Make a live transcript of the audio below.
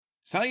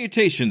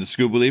Salutations,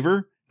 School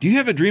Believer! Do you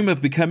have a dream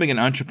of becoming an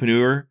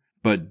entrepreneur,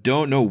 but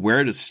don't know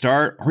where to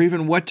start or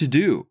even what to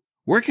do?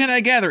 Where can I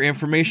gather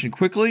information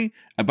quickly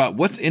about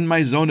what's in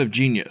my zone of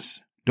genius?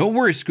 Don't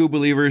worry, School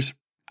Believers,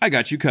 I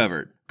got you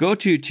covered. Go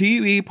to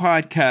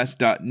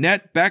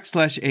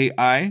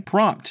tuepodcast.net/AI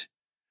prompt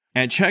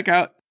and check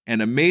out an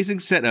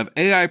amazing set of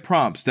AI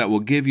prompts that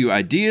will give you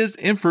ideas,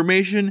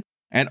 information,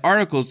 and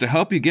articles to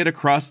help you get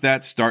across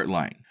that start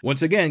line.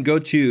 Once again, go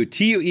to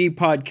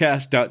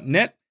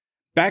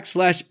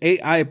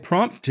tuepodcast.net/AI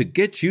prompt to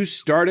get you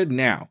started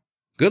now.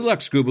 Good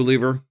luck, School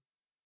Believer.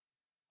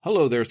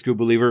 Hello there, School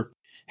Believer.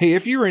 Hey,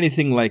 if you're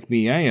anything like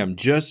me, I am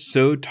just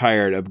so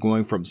tired of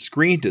going from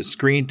screen to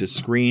screen to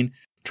screen,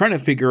 trying to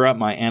figure out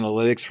my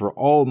analytics for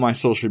all of my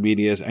social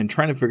medias and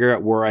trying to figure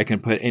out where I can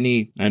put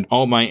any and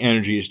all my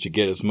energies to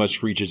get as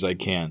much reach as I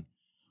can.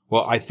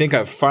 Well, I think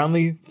I've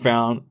finally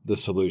found the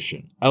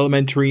solution.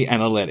 Elementary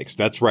analytics.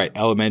 That's right,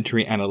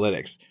 elementary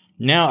analytics.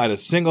 Now, at a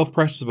single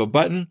press of a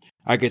button,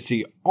 I can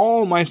see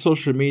all my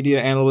social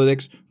media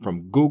analytics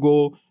from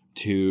Google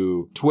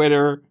to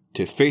Twitter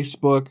to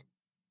Facebook,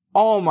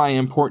 all my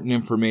important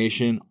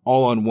information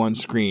all on one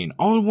screen.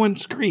 All on one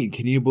screen.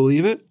 Can you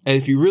believe it? And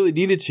if you really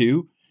needed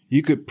to,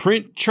 you could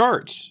print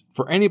charts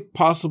for any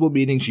possible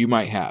meetings you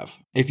might have.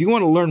 If you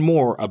want to learn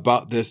more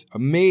about this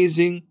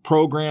amazing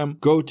program,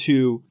 go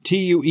to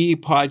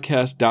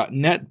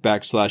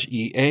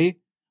tuepodcast.net/EA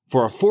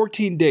for a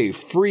 14-day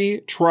free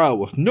trial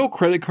with no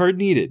credit card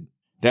needed.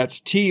 That's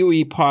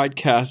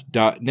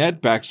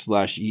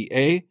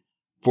tuepodcast.net/EA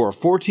for a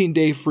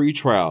 14-day free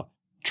trial.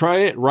 Try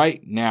it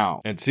right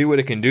now and see what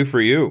it can do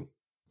for you.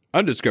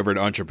 Undiscovered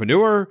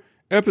Entrepreneur,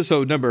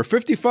 episode number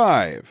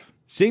 55.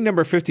 Seeing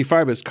number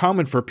 55 is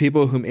common for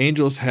people whom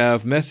angels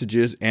have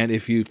messages, and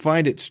if you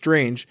find it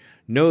strange,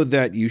 know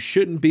that you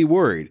shouldn't be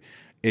worried.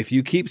 If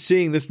you keep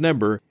seeing this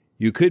number,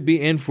 you could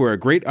be in for a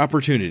great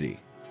opportunity.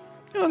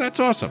 Oh, that's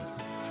awesome.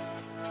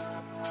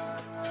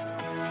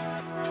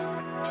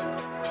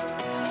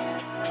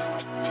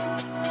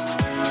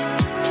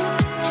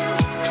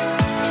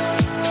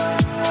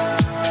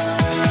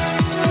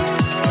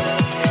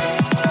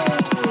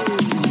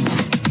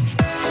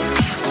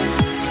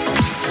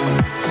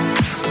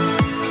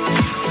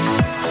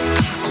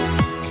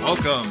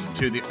 Welcome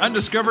to the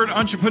Undiscovered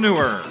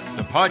Entrepreneur,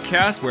 the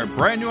podcast where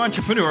brand new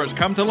entrepreneurs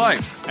come to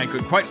life and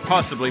could quite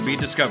possibly be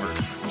discovered.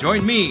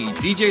 Join me,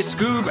 DJ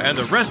Scoob, and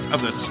the rest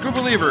of the Scoob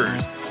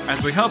Believers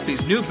as we help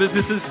these new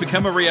businesses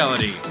become a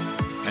reality.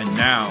 And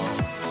now,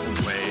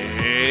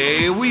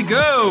 away we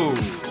go!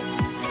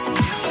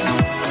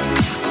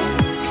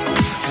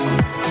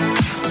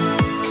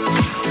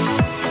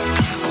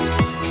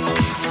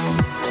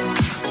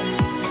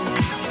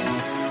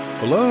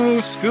 Hello,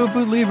 Scoob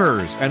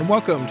Believers, and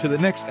welcome to the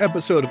next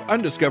episode of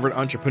Undiscovered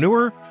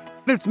Entrepreneur.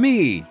 And it's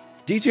me,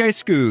 DJ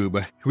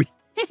Scoob,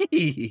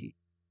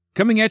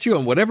 coming at you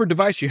on whatever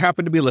device you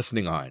happen to be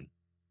listening on.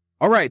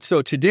 All right,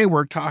 so today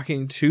we're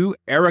talking to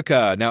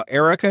Erica. Now,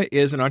 Erica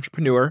is an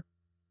entrepreneur.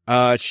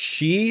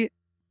 She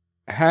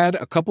had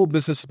a couple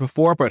businesses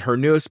before, but her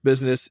newest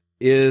business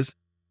is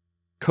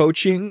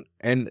coaching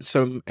and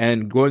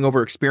going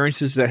over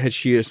experiences that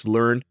she has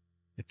learned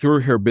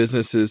through her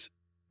businesses,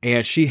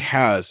 and she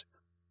has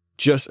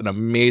just an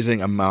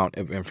amazing amount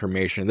of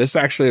information. This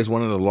actually is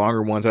one of the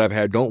longer ones that I've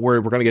had. Don't worry,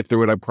 we're going to get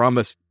through it, I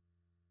promise.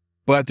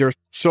 But there's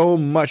so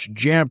much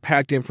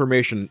jam-packed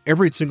information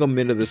every single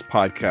minute of this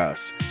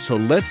podcast. So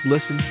let's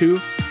listen to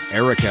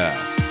Erica.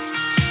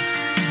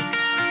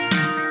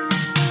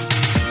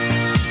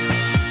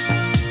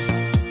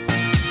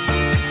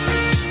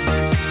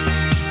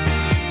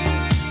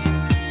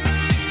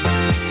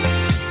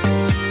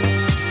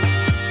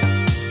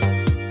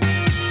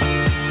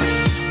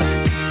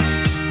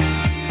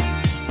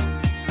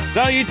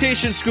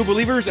 Salutations, School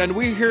Believers, and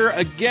we're here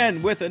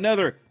again with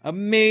another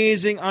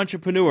amazing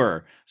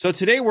entrepreneur. So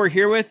today we're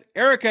here with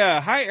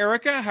Erica. Hi,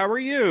 Erica. How are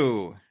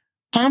you?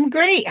 I'm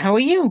great. How are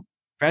you?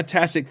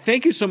 Fantastic.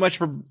 Thank you so much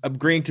for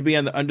agreeing to be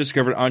on the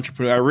Undiscovered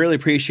Entrepreneur. I really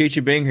appreciate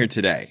you being here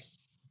today.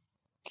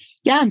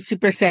 Yeah, I'm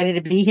super excited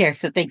to be here.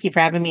 So thank you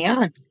for having me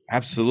on.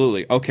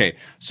 Absolutely. Okay.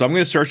 So I'm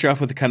going to start you off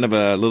with kind of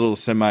a little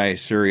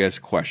semi-serious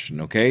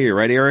question. Okay. You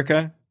ready,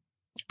 Erica?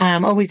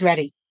 I'm always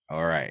ready.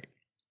 All right.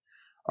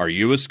 Are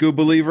you a Scoob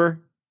Believer?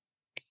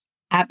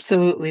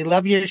 Absolutely.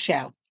 Love your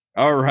show.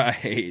 All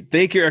right.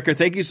 Thank you, Erica.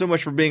 Thank you so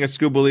much for being a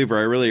Scoob Believer.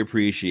 I really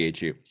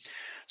appreciate you.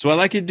 So what I'd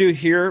like you to do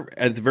here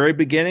at the very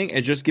beginning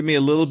is just give me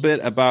a little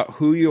bit about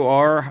who you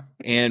are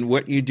and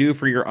what you do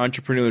for your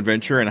entrepreneurial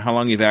adventure and how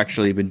long you've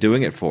actually been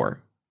doing it for.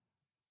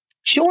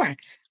 Sure.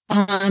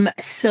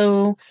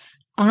 So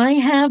I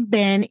have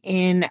been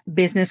in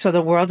business or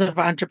the world of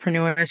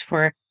entrepreneurs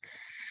for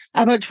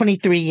about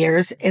 23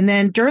 years. And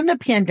then during the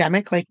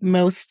pandemic, like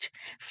most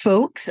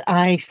folks,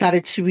 I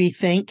started to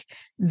rethink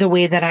the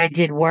way that I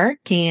did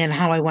work and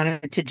how I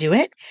wanted to do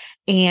it.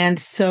 And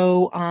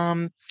so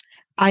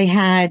I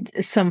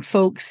had some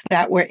folks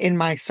that were in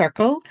my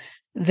circle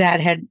that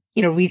had,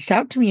 reached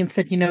out to me and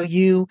said,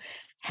 you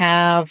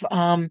have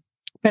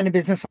been in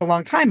business a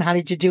long time. How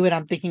did you do it?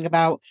 I'm thinking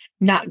about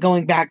not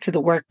going back to the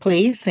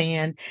workplace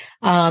and,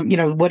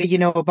 what do you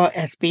know about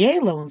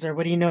SBA loans or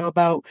what do you know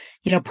about,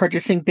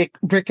 purchasing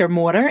brick or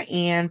mortar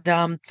and,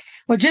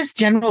 well, just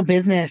general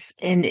business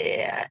and,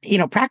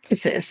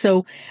 practices.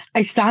 So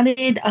I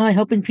started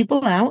helping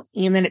people out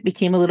and then it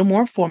became a little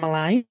more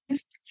formalized.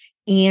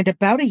 And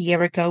about a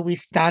year ago, we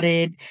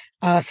started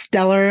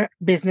Stellar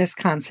Business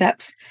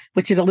Concepts,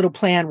 which is a little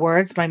play on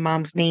words. My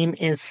mom's name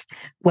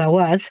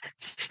was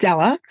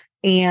Stella.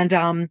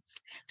 And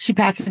she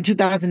passed in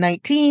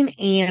 2019,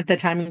 and the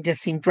timing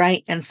just seemed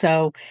right. And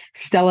so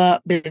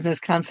Stella Business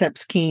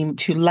Concepts came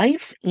to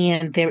life,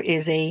 and there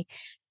is a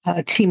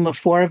team of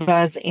four of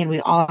us, and we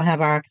all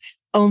have our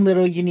own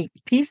little unique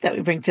piece that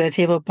we bring to the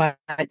table. But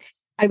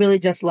I really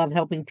just love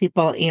helping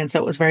people. And so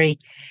it was very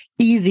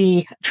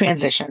easy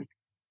transition.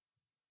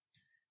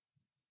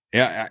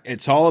 Yeah,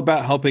 it's all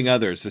about helping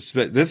others. This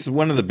is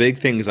one of the big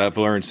things I've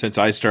learned since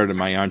I started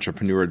my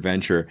entrepreneur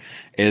adventure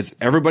is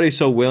everybody's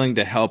so willing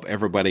to help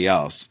everybody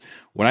else.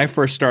 When I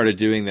first started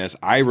doing this,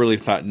 I really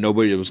thought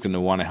nobody was going to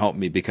want to help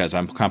me because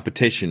I'm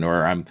competition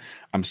or I'm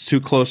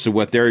too close to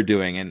what they're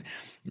doing. And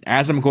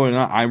as I'm going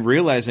on, I'm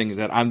realizing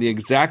that I'm the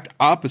exact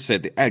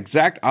opposite. The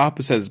exact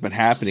opposite has been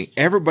happening.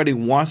 Everybody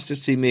wants to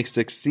see me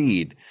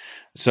succeed.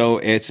 So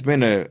it's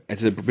been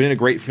a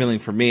great feeling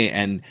for me,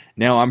 and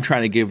now I'm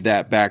trying to give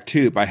that back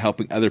too by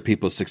helping other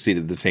people succeed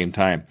at the same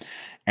time.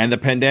 And the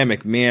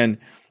pandemic, man,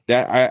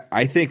 that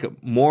I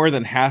think more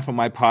than half of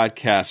my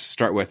podcasts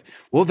start with,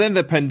 well, then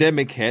the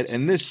pandemic hit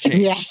and this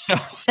Yeah, changed.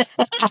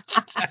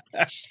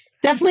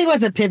 definitely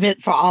was a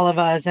pivot for all of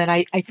us. And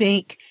I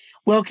think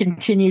we'll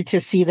continue to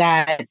see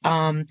that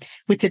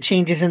with the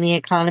changes in the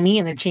economy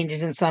and the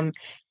changes in some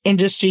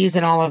industries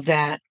and all of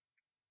that.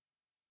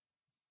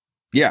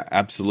 Yeah,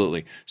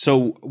 absolutely.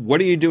 So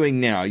what are you doing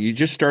now? You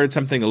just started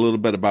something a little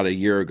bit about a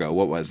year ago.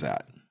 What was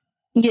that?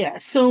 Yeah.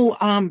 So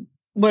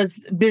was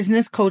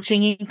business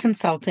coaching and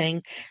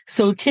consulting.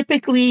 So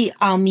typically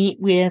I'll meet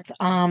with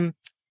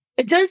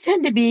it does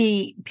tend to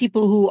be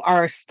people who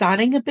are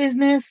starting a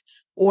business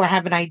or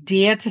have an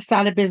idea to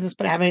start a business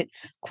but haven't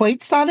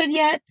quite started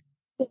yet.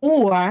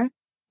 Or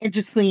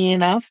interestingly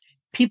enough,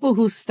 people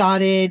who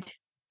started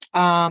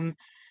um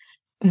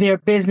their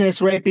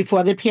business right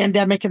before the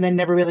pandemic and then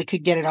never really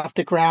could get it off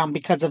the ground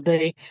because of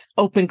the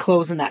open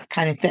close and that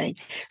kind of thing.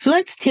 So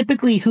that's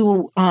typically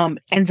who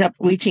ends up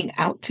reaching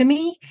out to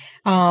me.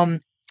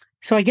 Um,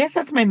 so I guess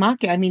that's my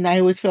market. I mean, I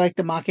always feel like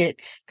the market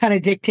kind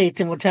of dictates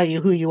and will tell you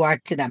who you are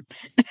to them.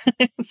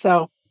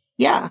 So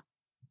yeah.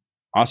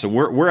 Awesome.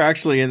 We're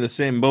actually in the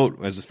same boat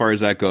as far as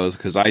that goes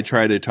because I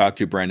try to talk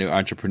to brand new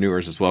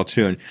entrepreneurs as well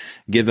too, and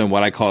give them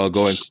what I call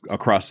going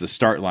across the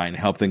start line,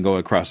 help them go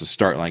across the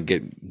start line,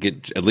 get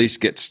at least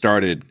get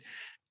started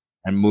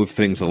and move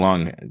things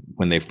along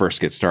when they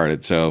first get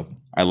started. So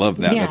I love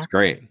that. Yeah. That's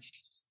great.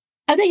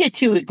 I think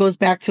it goes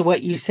back to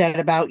what you said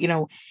about,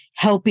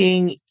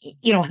 helping,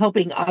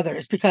 helping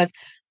others because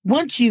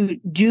once you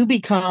do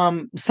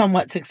become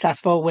somewhat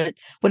successful with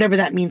whatever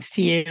that means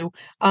to you,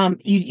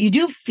 you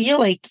do feel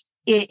like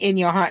in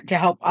your heart to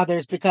help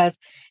others because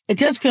it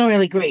does feel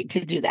really great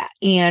to do that.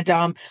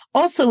 And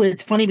also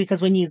it's funny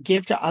because when you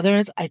give to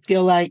others, I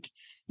feel like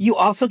you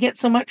also get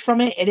so much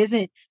from it. It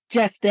isn't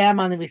just them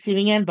on the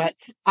receiving end, but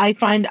I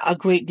find a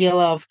great deal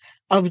of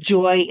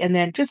joy. And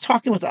then just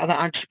talking with other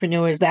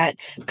entrepreneurs, that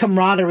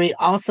camaraderie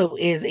also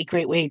is a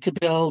great way to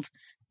build,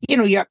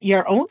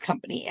 your own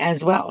company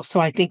as well. So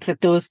I think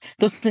that those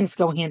things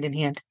go hand in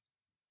hand.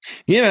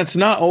 Yeah, it's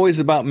not always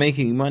about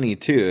making money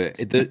too.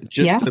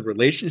 Just Yeah. the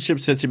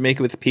relationships that you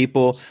make with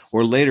people,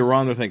 or later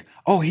on they think,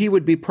 "Oh, he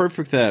would be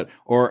perfect that,"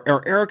 or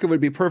Erica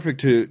would be perfect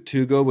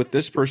to go with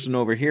this person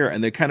over here,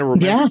 and they kind of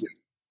remember Yeah. you.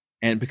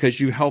 And because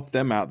you help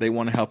them out, they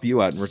want to help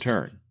you out in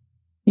return.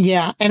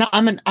 Yeah, and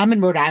I'm in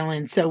Rhode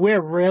Island, so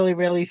we're really,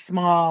 really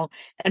small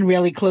and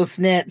really close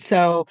knit.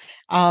 So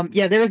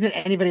yeah, there isn't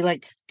anybody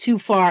like too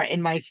far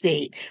in my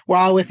state. We're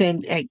all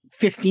within like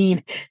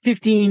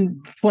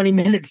 20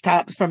 minutes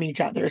tops from each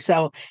other.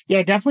 So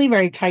yeah, definitely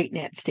very tight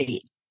knit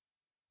state.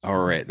 All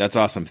right, that's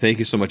awesome. Thank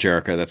you so much,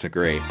 Erica. That's a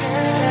great.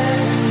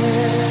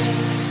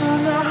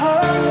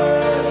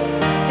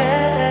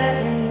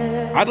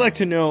 I'd like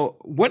to know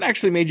what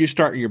actually made you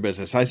start your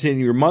business. I see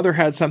your mother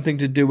had something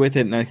to do with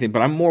it and everything,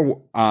 but I'm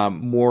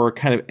more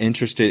kind of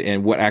interested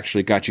in what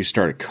actually got you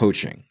started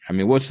coaching. I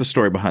mean, what's the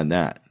story behind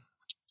that?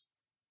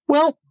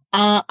 Well,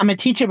 I'm a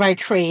teacher by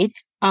trade.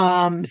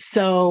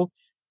 So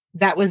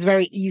that was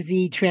very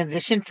easy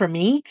transition for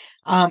me.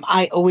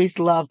 I always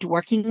loved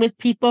working with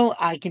people.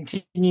 I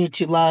continue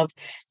to love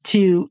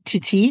to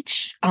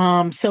teach.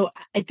 So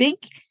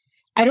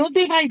I don't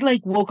think I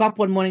like woke up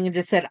one morning and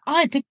just said,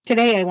 I think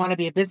today I want to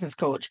be a business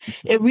coach.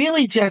 It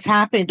really just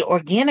happened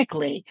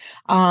organically.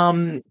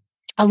 Um,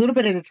 a little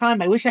bit at a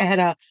time. I wish I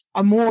had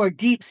a more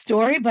deep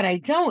story, but I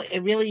don't.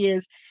 It really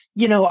is,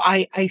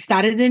 I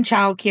started in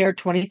childcare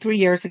 23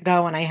 years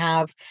ago and I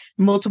have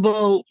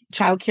multiple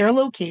childcare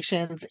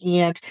locations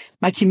and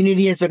my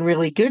community has been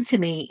really good to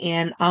me.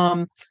 And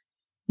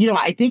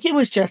I think it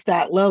was just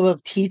that love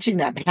of teaching,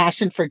 that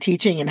passion for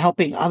teaching and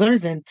helping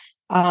others. And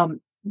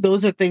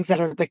those are things that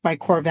are like my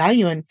core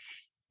value.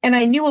 And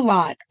I knew a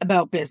lot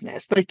about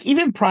business. Like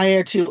even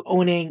prior to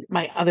owning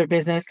my other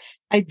business,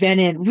 I've been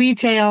in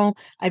retail,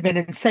 I've been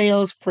in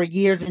sales for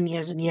years and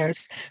years and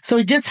years. So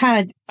I just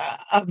had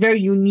a very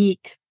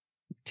unique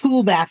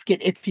tool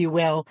basket, if you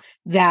will,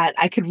 that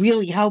I could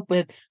really help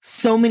with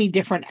so many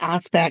different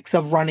aspects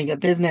of running a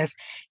business.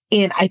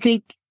 And I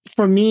think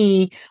for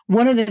me,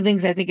 one of the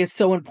things I think is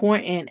so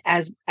important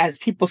as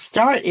people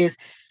start is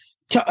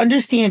to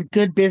understand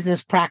good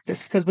business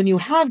practice, because when you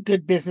have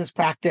good business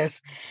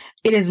practice,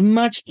 it is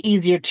much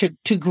easier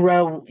to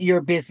grow your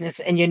business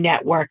and your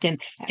network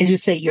and, as you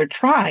say, your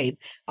tribe.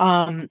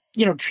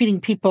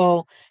 Treating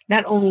people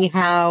not only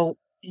how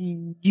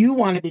you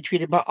want to be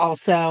treated, but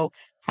also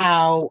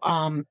how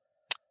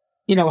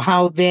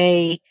how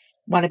they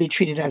want to be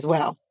treated as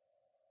well.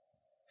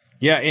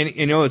 Yeah,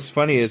 and what's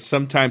funny is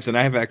sometimes, and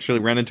I have actually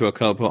run into a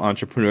couple of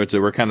entrepreneurs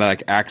that were kind of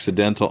like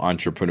accidental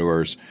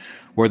entrepreneurs,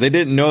 where they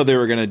didn't know they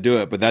were going to do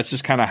it, but that's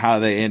just kind of how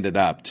they ended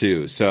up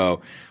too.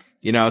 So,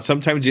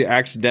 sometimes you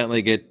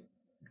accidentally get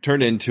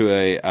turned into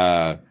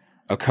a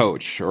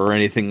coach or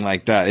anything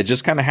like that. It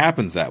just kind of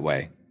happens that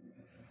way.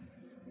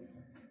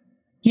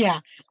 Yeah,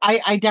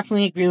 I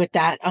definitely agree with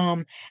that.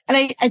 And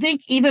I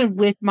think even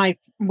with my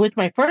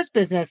first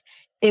business,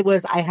 it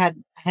was I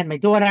had my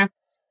daughter.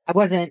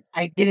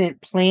 I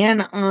didn't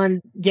plan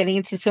on getting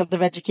into the field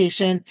of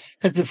education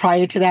because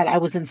prior to that I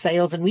was in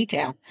sales and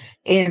retail.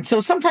 And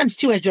so sometimes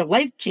too, as your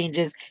life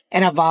changes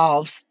and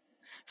evolves,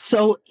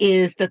 so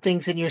is the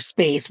things in your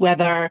space,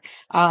 whether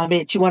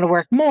it's you want to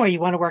work more, you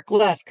want to work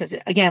less. Because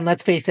again,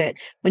 let's face it,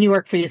 when you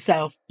work for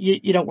yourself,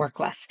 you don't work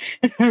less,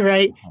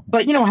 right?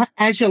 But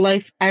as your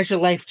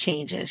life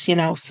changes,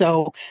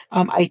 so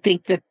I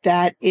think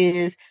that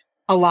is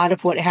a lot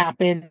of what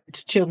happened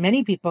to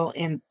many people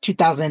in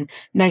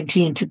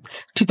 2019 to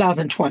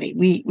 2020.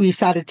 We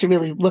started to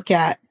really look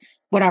at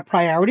what our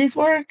priorities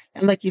were,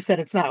 and like you said,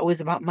 it's not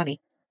always about money.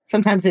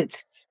 Sometimes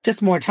it's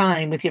just more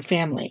time with your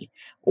family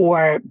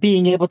or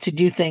being able to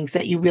do things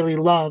that you really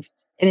love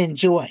and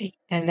enjoy.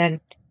 And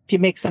then if you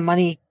make some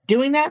money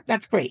doing that,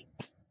 that's great.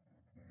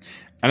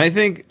 And I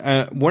think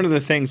one of the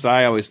things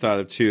I always thought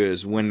of too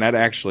is when that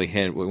actually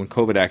hit, when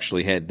COVID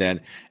actually hit, then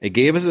it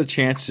gave us a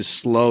chance to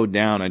slow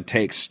down and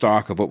take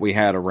stock of what we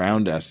had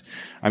around us.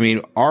 I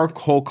mean, our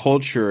whole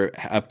culture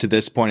up to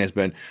this point has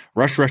been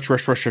rush, rush,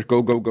 rush, rush, rush,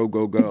 go, go, go,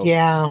 go, go.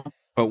 Yeah.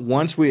 But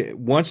once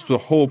the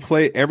whole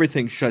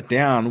everything shut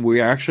down, we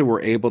actually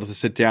were able to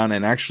sit down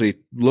and actually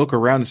look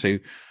around and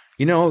say,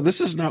 this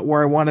is not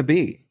where I want to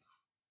be.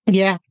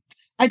 Yeah.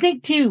 I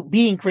think too,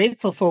 being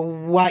grateful for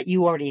what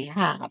you already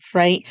have,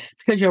 right?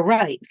 Because you're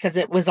right, because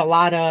it was a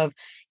lot of,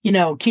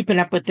 keeping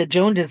up with the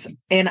Joneses.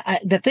 And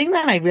the thing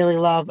that I really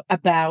love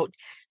about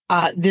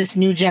this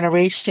new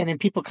generation, and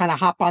people kind of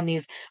hop on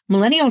these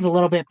millennials a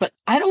little bit, but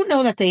I don't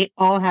know that they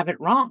all have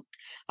it wrong.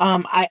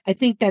 I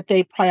think that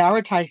they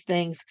prioritize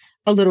things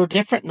a little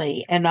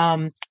differently.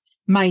 And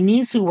my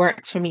niece who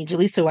works for me,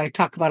 Jaleesa, who I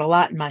talk about a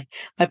lot in my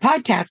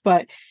podcast,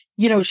 but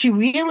she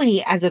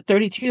really, as a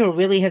 32-year-old,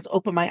 really has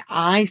opened my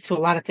eyes to a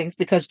lot of things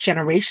because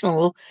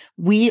generational,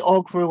 we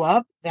all grew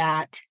up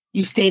that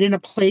you stayed in a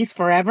place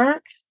forever.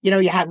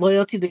 You had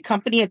loyalty to the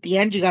company. At the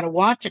end, you got to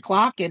watch a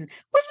clock and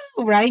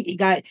woo, right? You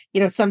got,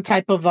 some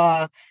type of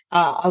a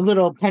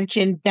little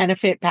pension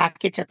benefit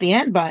package at the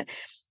end. But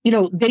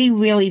they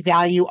really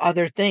value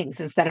other things.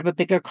 Instead of a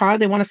bigger car,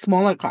 they want a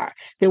smaller car.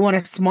 They want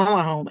a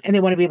smaller home, and they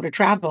want to be able to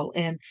travel.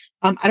 And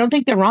I don't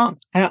think they're wrong.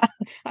 I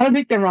don't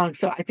think they're wrong.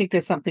 So I think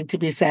there's something to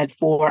be said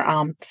for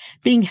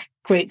being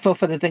grateful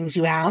for the things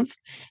you have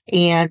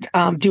and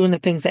doing the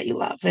things that you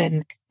love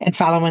and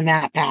following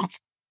that path.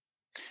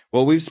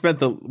 Well, we've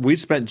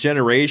spent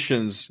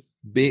generations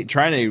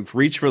trying to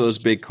reach for those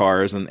big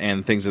cars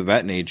and things of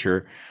that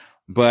nature,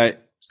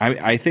 but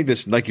I think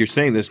this, like you're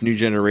saying, this new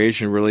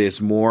generation really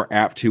is more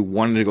apt to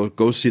wanting to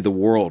go see the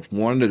world,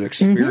 wanting to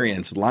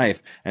experience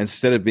life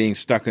instead of being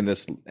stuck in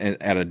this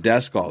at a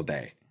desk all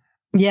day.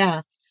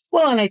 Yeah.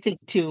 Well, and I think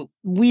too,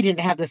 we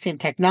didn't have the same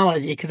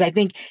technology because I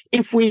think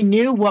if we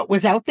knew what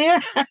was out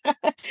there,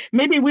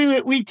 maybe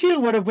we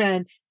too would have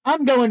been,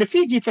 I'm going to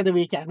Fiji for the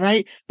weekend,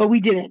 right? But we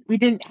didn't. We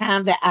didn't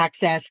have the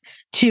access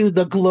to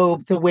the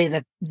globe the way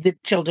that the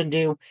children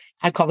do.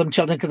 I call them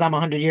children because I'm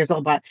 100 years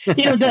old, but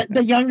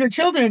the younger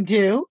children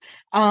do.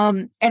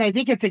 And I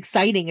think it's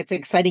exciting. It's an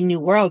exciting new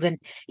world, and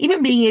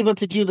even being able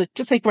to do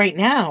just like right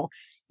now.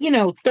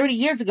 30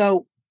 years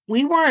ago,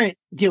 we weren't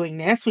doing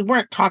this. We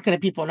weren't talking to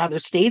people in other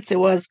states. It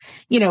was,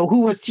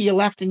 who was to your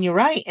left and your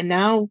right. And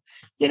now,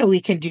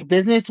 we can do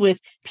business with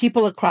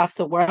people across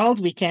the world.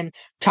 We can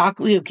talk,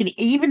 we can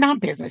even not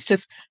business,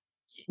 just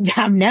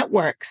have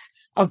networks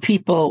of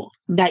people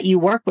that you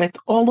work with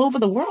all over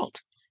the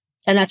world.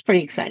 And that's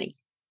pretty exciting.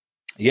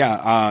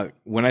 Yeah.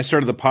 When I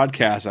started the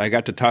podcast, I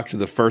got to talk to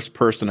the first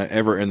person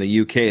ever in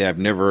the UK. I've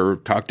never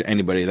talked to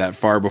anybody that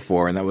far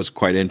before. And that was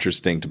quite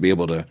interesting to be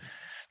able to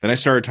Then I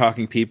started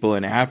talking to people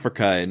in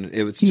Africa, and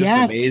it was just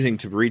Yes. amazing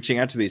to reaching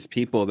out to these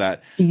people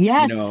that,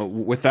 Yes.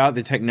 without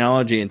the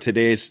technology and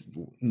today's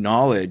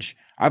knowledge,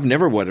 I've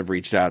never would have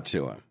reached out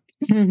to them.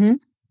 Hmm.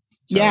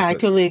 So Yeah, it's I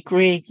totally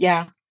agree.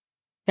 Yeah.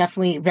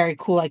 Definitely very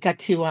cool. I got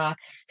to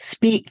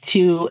speak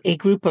to a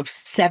group of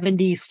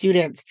 70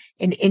 students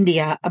in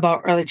India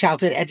about early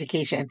childhood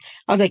education.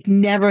 I was like,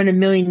 never in a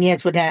million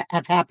years would that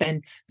have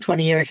happened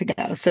 20 years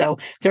ago. So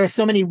there are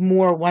so many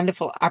more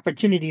wonderful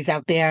opportunities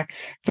out there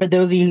for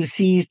those of you who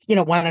sees,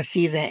 want to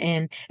seize it.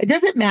 And it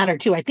doesn't matter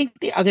too. I think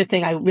the other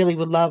thing I really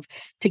would love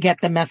to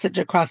get the message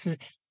across is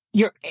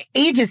your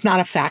age is not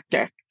a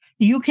factor.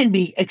 You can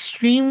be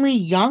extremely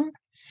young,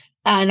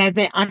 and I've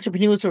met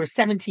entrepreneurs who are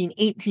 17,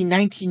 18,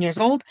 19 years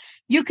old.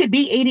 You could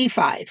be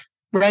 85,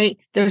 right?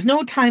 There's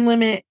no time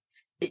limit.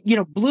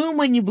 Bloom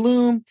when you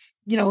bloom,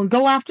 and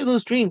go after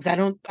those dreams. I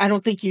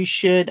don't think you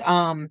should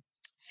I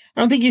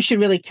don't think you should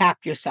really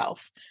cap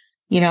yourself.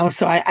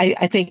 So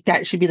I think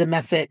that should be the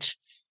message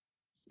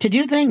to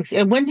do things.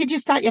 And when did you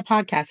start your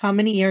podcast? How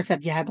many years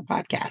have you had the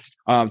podcast?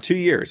 2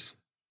 years.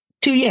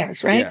 2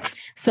 years, right? Yes. Yeah.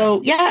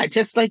 So yeah,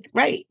 just like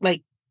right,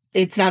 like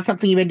it's not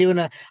something you've been doing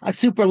a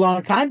super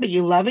long time, but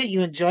you love it,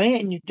 you enjoy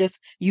it, and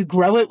you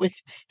grow it with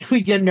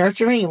with your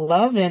nurturing and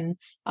love. And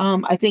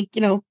I think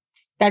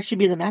that should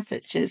be the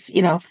message is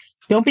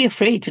don't be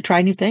afraid to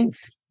try new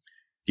things.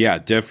 Yeah,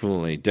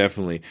 definitely,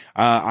 definitely.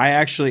 I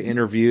actually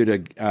interviewed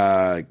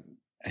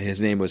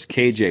his name was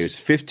KJ. He was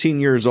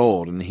 15 years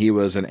old, and he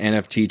was an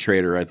NFT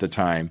trader at the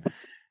time.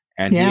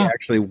 And he Yeah,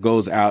 actually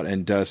goes out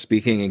and does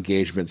speaking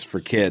engagements for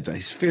kids.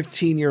 He's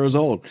 15 years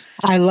old.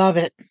 I love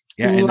it.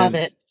 Yeah, and Love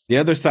then it. the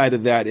other side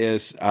of that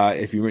is,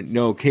 if you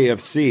know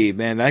KFC,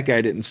 man, that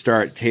guy didn't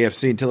start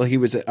KFC until he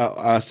was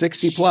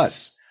 60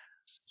 plus.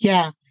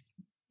 Yeah.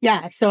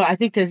 Yeah, so I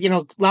think there's,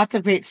 lots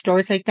of great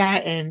stories like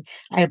that, and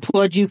I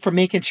applaud you for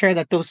making sure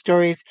that those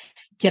stories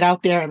get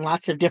out there in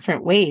lots of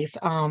different ways.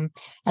 I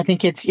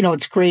think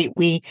it's great.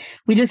 We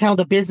just held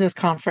a business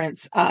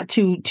conference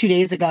 2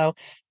 days ago,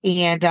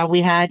 and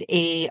we had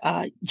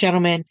a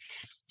gentleman.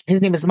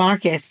 His name is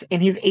Marcus,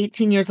 and he's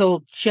 18 years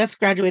old, just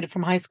graduated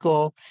from high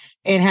school,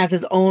 and has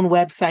his own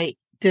website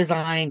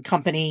design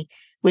company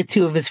with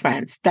two of his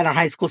friends that are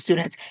high school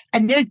students,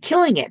 and they're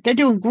killing it. They're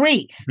doing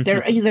great.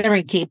 They're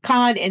in Cape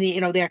Cod, and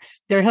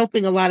they're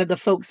helping a lot of the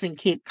folks in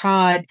Cape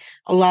Cod.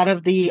 A lot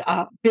of the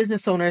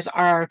business owners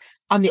are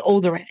on the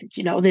older end.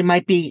 They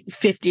might be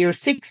 50 or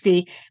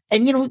 60,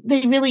 and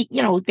they really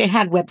they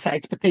had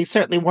websites, but they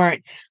certainly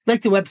weren't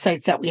like the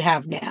websites that we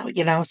have now.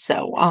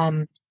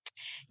 So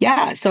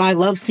yeah, so I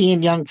love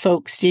seeing young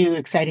folks do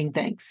exciting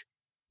things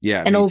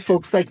Yeah, and me old too.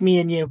 folks like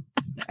me and you.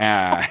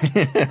 Ah.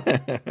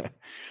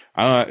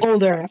 uh,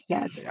 Older,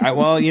 yes.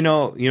 well,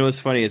 what's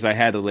funny is I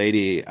had a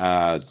lady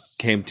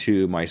came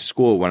to my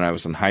school when I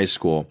was in high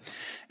school,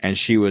 and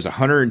she was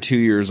 102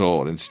 years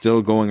old and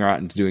still going out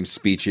and doing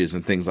speeches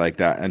and things like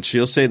that. And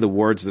she'll say the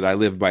words that I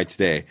live by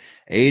today: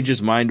 "Age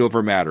is mind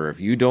over matter. If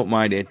you don't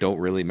mind, it don't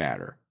really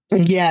matter."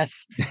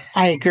 Yes,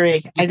 I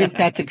agree. I think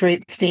that's a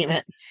great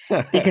statement.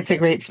 I think it's a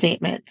great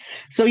statement.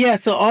 So yeah,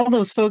 so all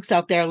those folks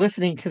out there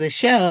listening to the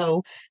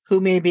show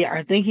who maybe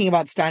are thinking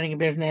about starting a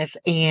business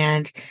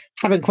and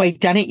haven't quite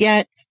done it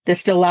yet,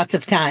 there's still lots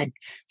of time.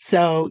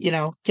 So,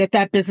 get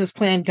that business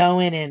plan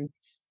going and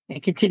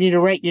continue to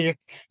write your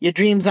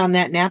dreams on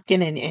that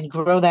napkin and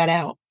grow that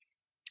out.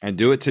 And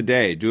do it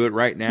today. Do it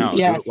right now. Do it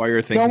Yes. while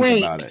you're Don't thinking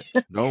wait. about it.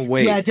 Don't Yeah,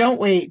 wait. don't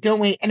wait. Don't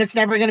wait. And it's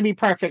never going to be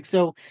perfect.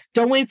 So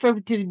don't wait for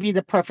it to be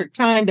the perfect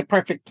time, the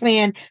perfect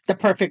plan, the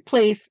perfect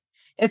place.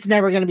 It's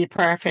never going to be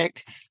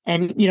perfect.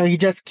 And, you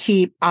just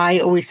I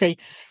always say,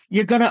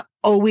 you're going to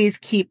always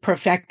keep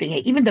perfecting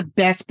it. Even the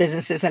best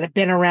businesses that have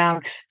been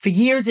around for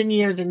years and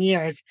years and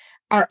years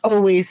are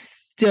always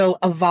still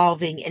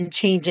evolving and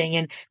changing.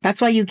 And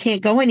that's why you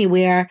can't go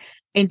anywhere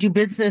and do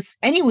business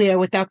anywhere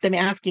without them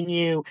asking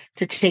you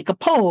to take a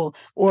poll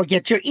or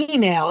get your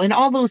email and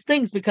all those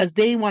things, because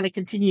they want to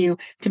continue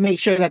to make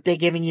sure that they're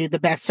giving you the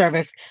best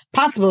service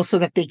possible so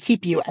that they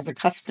keep you as a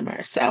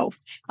customer. So,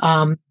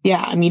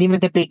 yeah, I mean,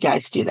 even the big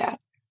guys do that.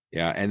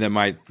 Yeah. And then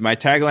my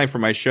tagline for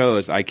my show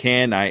is I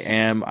can, I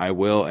am, I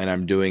will, and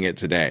I'm doing it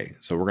today.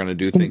 So we're going to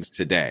do things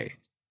today.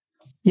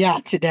 Yeah,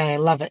 today. I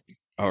love it.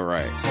 All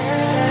right.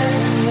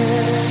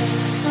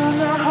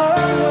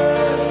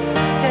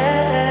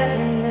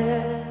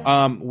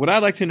 What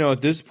I'd like to know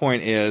at this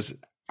point is,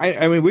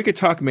 I mean, we could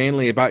talk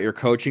mainly about your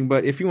coaching,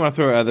 but if you want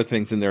to throw other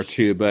things in there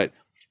too, but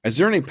is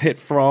there any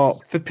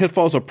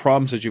pitfalls or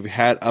problems that you've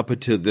had up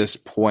until this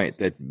point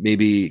that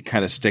maybe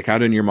kind of stick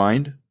out in your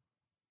mind?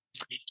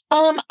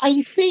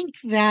 I think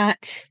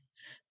that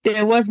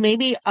there was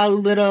maybe a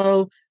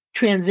little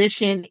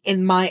transition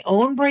in my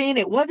own brain.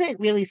 It wasn't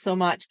really so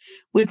much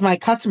with my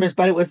customers,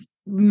 but it was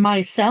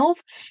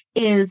myself.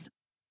 Is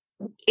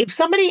if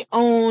somebody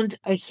owned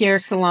a hair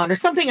salon or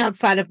something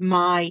outside of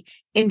my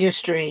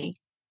industry,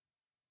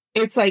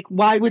 it's like,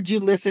 why would you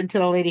listen to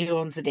the lady who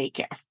owns a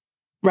daycare?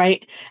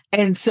 Right.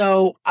 And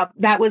so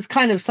that was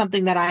kind of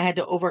something that I had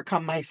to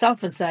overcome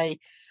myself and say,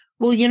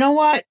 well, you know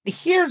what?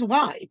 Here's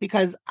why.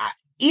 Because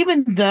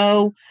even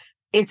though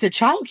it's a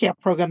childcare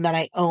program that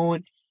I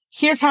own.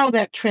 Here's how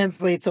that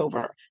translates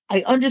over.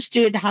 I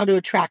understood how to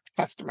attract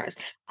customers.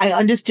 I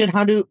understood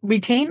how to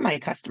retain my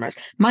customers.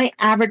 My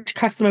average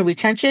customer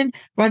retention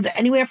runs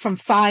anywhere from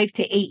 5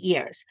 to 8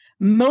 years.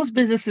 Most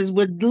businesses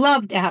would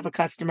love to have a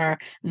customer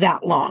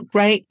that long,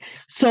 right?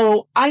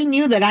 So I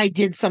knew that I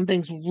did some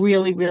things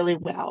really, really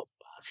well.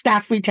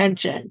 Staff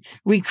retention,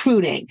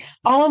 recruiting,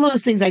 all of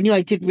those things I knew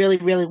I did really,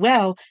 really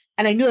well.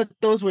 And I knew that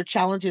those were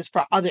challenges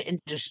for other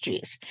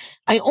industries.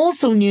 I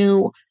also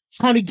knew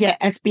how to get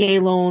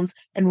SBA loans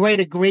and write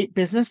a great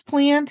business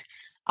plan.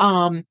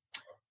 Um,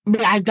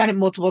 but I've done it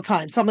multiple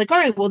times. So I'm like, all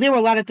right, well, there were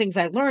a lot of things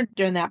I learned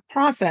during that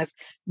process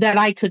that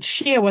I could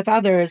share with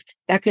others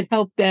that could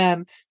help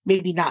them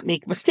maybe not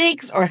make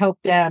mistakes or help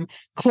them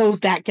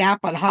close that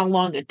gap on how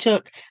long it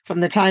took from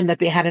the time that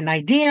they had an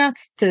idea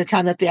to the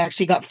time that they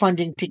actually got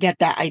funding to get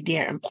that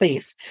idea in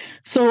place.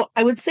 So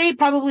I would say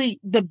probably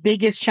the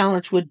biggest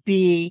challenge would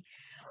be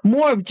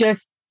more of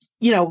just,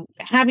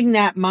 having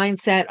that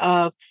mindset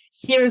of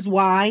here's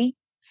why.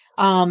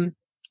 Um,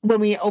 when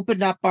we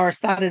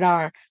started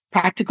our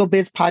Practical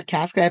Biz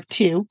podcast, I have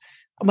two.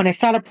 When I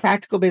started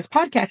Practical Biz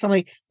podcast, I'm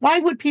like, why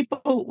would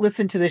people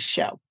listen to this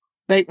show?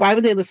 Like, why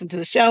would they listen to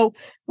the show?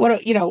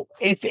 What,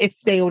 if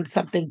they owned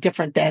something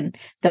different than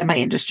my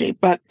industry?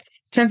 But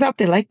turns out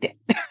they liked it.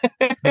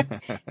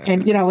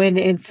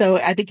 And so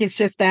I think it's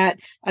just that,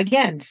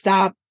 again,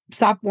 stop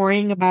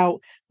worrying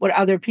about what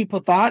other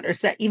people thought, or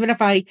say, even if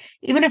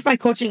my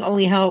coaching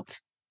only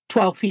helped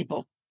 12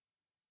 people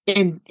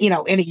in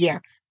a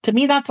year, to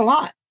me, that's a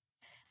lot,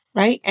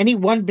 right? Any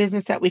one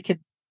business that we could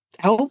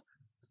help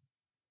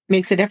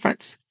makes a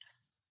difference.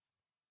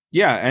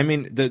 Yeah, I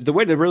mean, the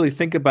way to really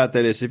think about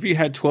that is if you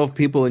had 12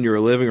 people in your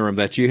living room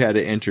that you had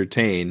to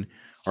entertain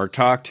or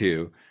talk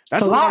to,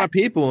 that's a lot of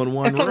people in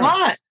one room. It's a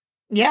lot.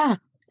 Yeah,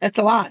 that's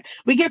a lot.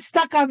 We get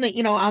stuck on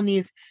on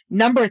these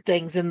number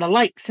things and the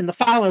likes and the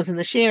follows and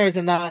the shares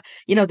and the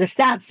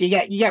stats. You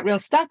get real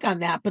stuck on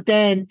that. But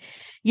then,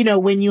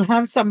 when you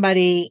have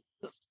somebody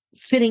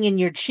sitting in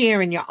your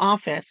chair in your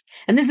office,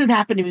 and this has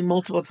happened to me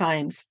multiple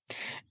times,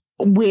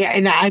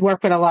 and I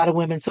work with a lot of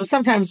women. So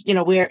sometimes,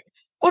 we're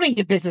owning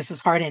a business is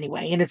hard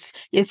anyway. And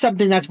it's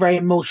something that's very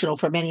emotional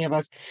for many of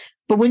us.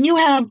 But when you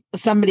have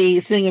somebody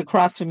sitting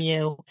across from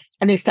you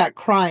and they start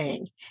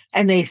crying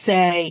and they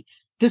say,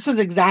 this was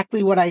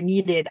exactly what I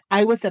needed,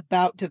 I was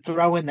about to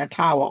throw in the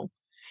towel.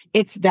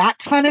 It's that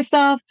kind of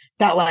stuff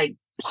that like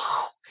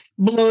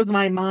blows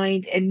my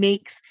mind and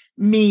makes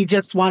me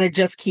just want to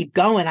just keep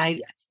going.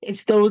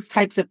 It's those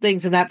types of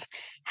things. And that's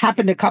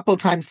happened a couple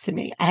times to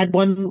me. I had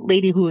one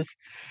lady who's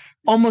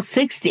almost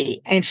 60,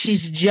 and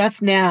she's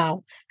just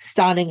now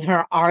starting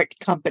her art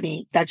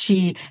company that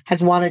she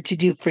has wanted to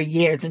do for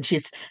years. And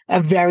she's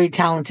a very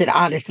talented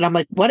artist. And I'm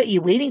like, what are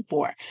you waiting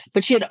for?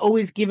 But she had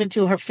always given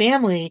to her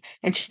family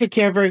and she took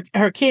care of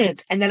her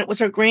kids. And then it was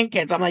her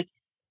grandkids. I'm like,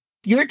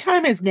 your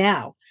time is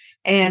now.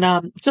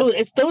 And so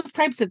it's those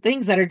types of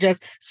things that are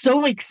just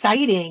so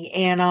exciting.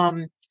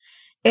 And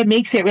it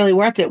makes it really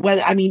worth it.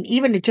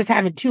 Even just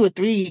having 2 or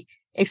 3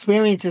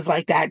 experiences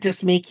like that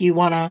just make you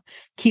want to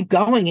keep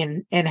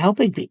going and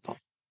helping people.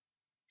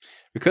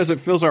 Because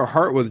it fills our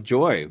heart with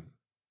joy.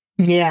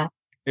 Yeah.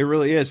 It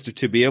really is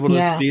to be able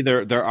to see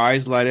their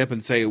eyes light up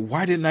and say,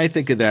 why didn't I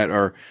think of that?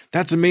 Or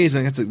that's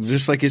amazing. That's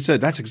just like you said,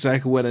 that's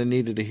exactly what I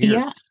needed to hear.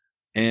 Yeah.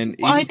 And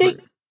I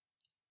think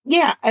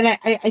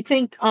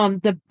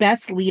the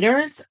best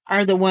leaders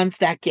are the ones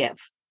that give.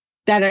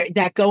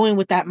 That go in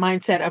with that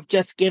mindset of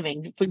just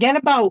giving. Forget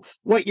about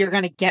what you're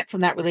going to get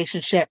from that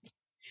relationship.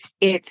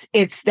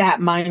 It's that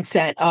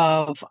mindset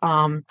of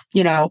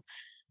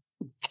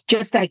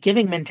just that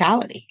giving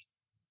mentality.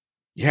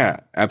 Yeah,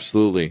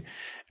 absolutely.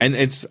 And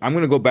I'm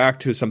going to go back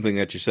to something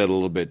that you said a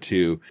little bit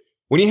too.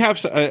 When you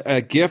have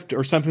a gift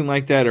or something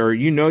like that, or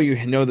you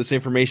know this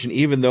information,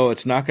 even though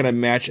it's not going to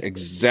match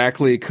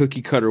exactly a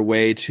cookie cutter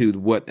way to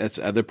what this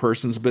other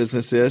person's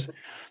business is,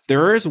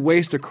 there is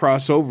ways to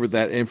cross over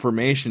that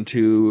information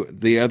to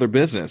the other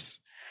business.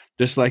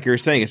 Just like you're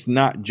saying, it's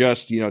not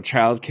just,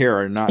 childcare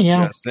or not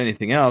just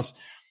anything else.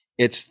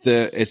 It's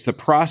the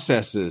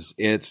processes,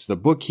 it's the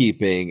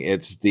bookkeeping,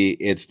 it's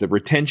the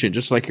retention,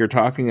 just like you're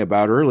talking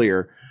about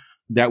earlier,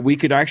 that we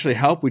could actually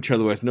help each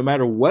other with, no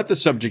matter what the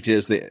subject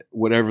is,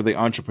 whatever the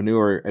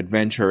entrepreneur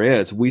adventure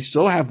is, we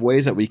still have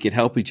ways that we can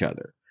help each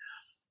other.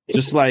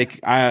 Just like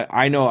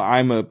I know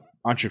I'm a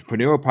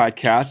entrepreneur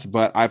podcast,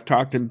 but I've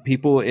talked to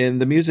people in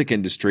the music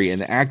industry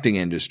and the acting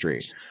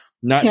industry,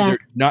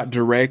 not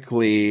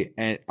directly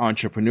an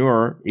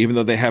entrepreneur, even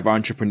though they have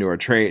entrepreneur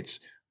traits,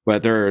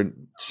 but they're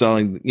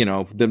selling,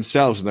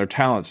 themselves and their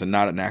talents and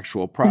not an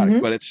actual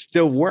product, but it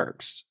still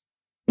works.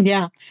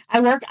 Yeah,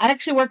 I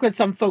actually work with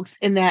some folks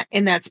in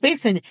that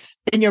space, and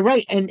you're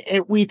right. And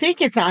we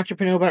think it's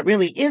entrepreneur, but it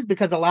really is,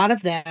 because a lot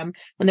of them,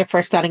 when they're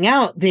first starting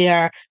out,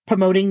 they're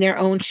promoting their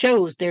own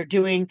shows. They're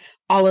doing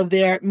all of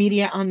their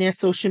media on their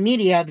social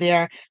media.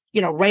 They're,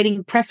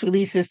 writing press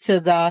releases to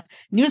the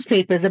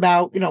newspapers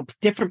about,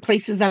 different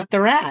places that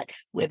they're at,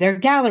 where their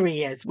gallery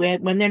is,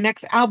 when their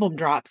next album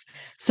drops.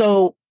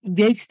 So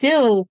they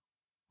still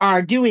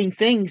are doing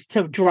things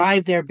to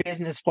drive their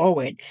business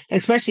forward,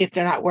 especially if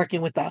they're not working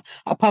with a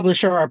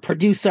publisher or a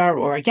producer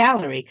or a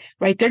gallery,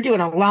 right? They're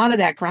doing a lot of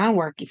that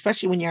groundwork,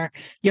 especially when you're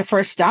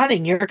first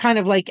starting. You're kind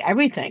of like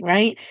everything,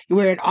 right? You're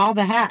wearing all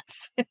the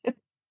hats.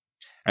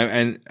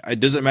 And it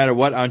doesn't matter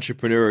what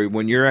entrepreneur,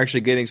 when you're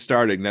actually getting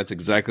started, that's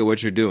exactly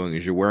what you're doing,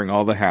 is you're wearing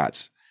all the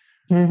hats.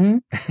 Mm-hmm.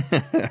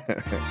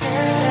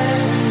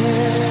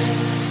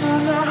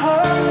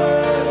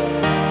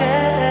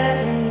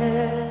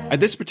 At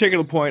this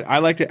particular point, I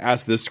like to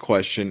ask this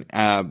question,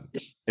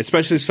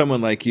 especially someone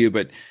like you,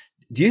 but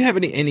do you have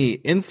any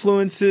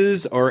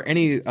influences or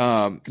any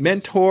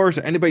mentors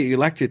or anybody you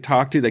like to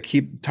talk to that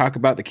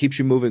keeps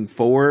you moving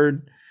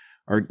forward?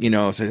 Or,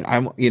 say,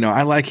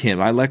 I like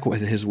him. I like what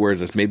his words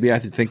is. Maybe I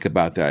have to think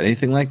about that.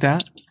 Anything like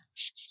that?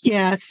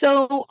 Yeah,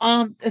 so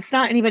it's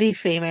not anybody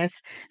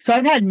famous. So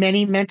I've had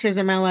many mentors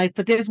in my life,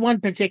 but there's one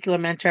particular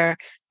mentor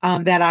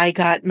that I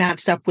got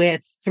matched up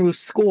with through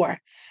SCORE.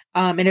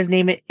 And his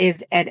name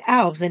is Ed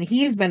Alves, and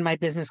he has been my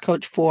business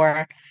coach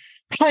for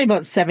probably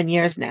about 7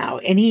 years now.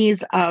 And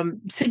he's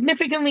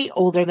significantly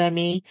older than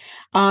me.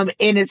 And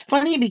it's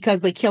funny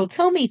because like he'll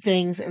tell me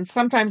things, and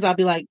sometimes I'll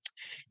be like,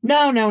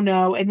 no, no,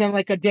 no. And then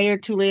like a day or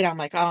two later, I'm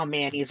like, oh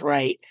man, he's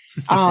right.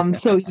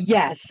 So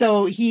yeah,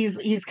 so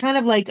he's kind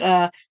of like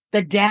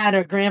the dad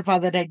or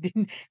grandfather that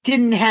I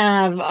didn't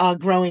have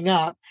growing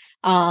up.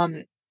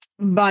 Um,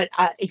 but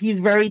he's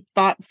very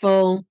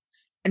thoughtful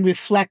and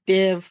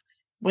reflective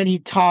when he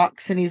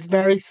talks, and he's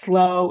very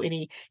slow, and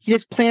he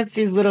just plants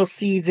these little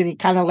seeds and he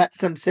kind of lets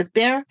them sit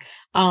there.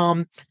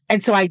 And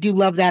so I do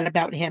love that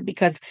about him,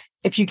 because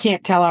if you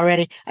can't tell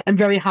already, I'm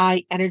very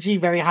high energy,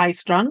 very high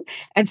strung.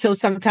 And so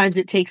sometimes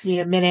it takes me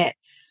a minute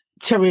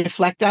to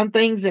reflect on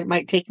things. It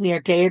might take me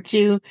a day or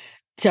two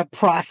to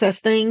process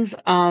things.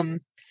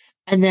 And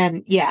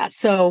then, yeah,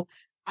 so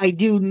I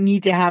do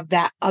need to have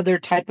that other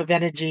type of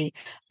energy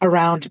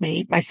around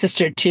me. My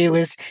sister too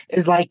is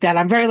like that.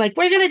 I'm very like,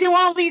 we're gonna do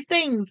all these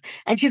things.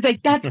 And she's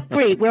like, that's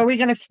great. Where are we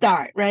gonna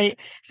start? Right.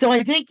 So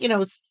I think,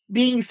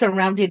 being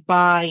surrounded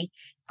by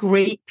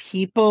great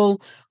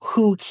people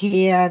who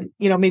can,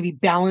 maybe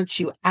balance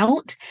you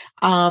out.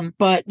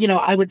 But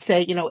I would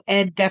say,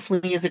 Ed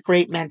definitely is a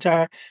great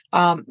mentor.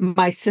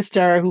 My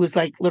sister, who is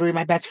like literally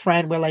my best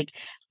friend, we're like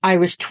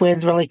Irish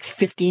twins, we're like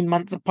 15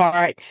 months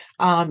apart.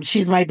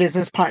 She's my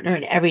business partner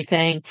and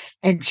everything,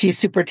 and she's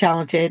super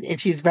talented,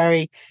 and she's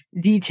very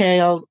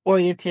detailed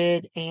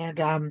oriented. And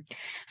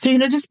so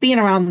just being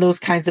around those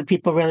kinds of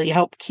people really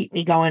help keep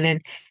me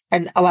going,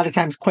 and a lot of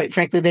times, quite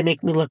frankly, they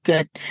make me look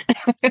good.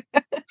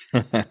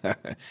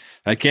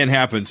 That can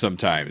happen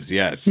sometimes.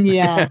 Yes.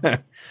 Yeah.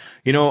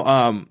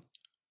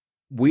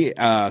 We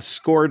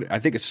scored, I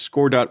think it's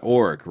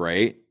score.org,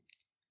 right?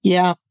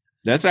 Yeah.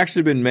 That's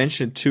actually been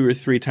mentioned 2 or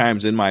 3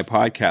 times in my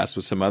podcast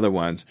with some other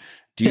ones.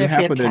 Do you They're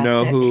happen to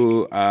know fantastic.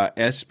 who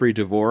Esprit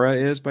Devora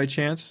is by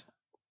chance?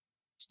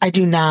 I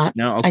do not.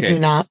 No, I do okay.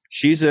 not.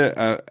 She's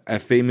a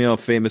female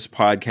famous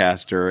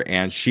podcaster,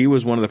 and she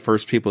was one of the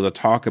first people to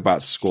talk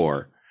about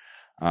Score.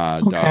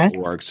 Okay.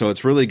 .org. So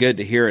it's really good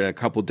to hear it in a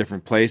couple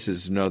different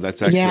places.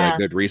 That's actually a Yeah.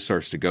 good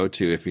resource to go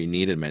to if you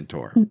need a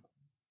mentor.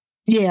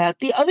 Yeah.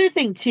 The other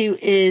thing too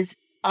is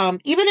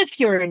even if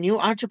you're a new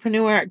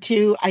entrepreneur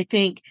too, I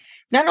think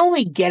not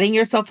only getting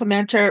yourself a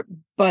mentor,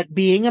 but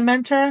being a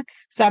mentor.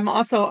 So I'm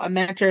also a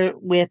mentor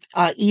with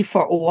E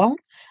for All,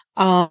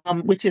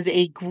 which is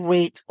a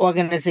great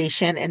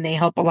organization, and they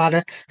help a lot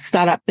of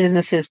startup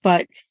businesses.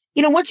 But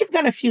once you've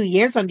got a few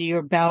years under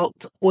your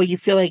belt, or you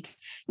feel like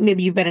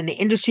maybe you've been in the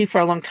industry for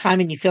a long time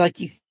and you feel like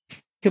you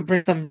can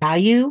bring some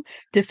value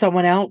to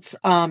someone else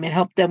and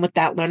help them with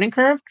that learning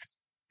curve,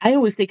 I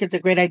always think it's a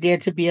great idea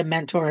to be a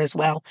mentor as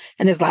well.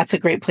 And there's lots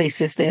of great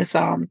places. There's,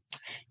 I'm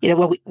in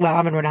Rhode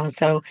Island,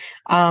 so,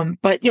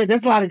 but yeah,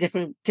 there's a lot of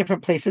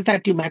different places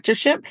that do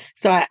mentorship.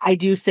 So I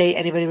do say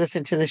anybody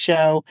listen to the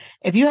show,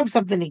 if you have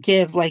something to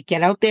give, like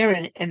get out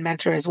there and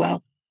mentor as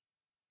well.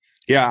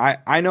 Yeah,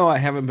 I know I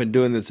haven't been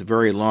doing this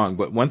very long,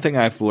 but one thing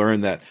I've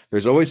learned that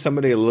there's always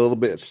somebody a little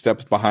bit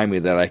steps behind me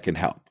that I can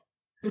help.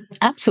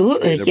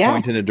 Absolutely. Either Yeah.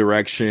 point in a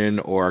direction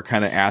or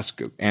kind of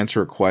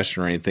answer a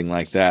question or anything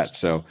like that.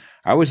 So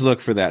I always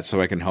look for that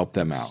so I can help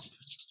them out.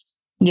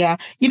 Yeah.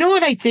 You know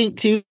what I think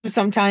too,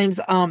 sometimes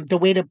the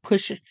way to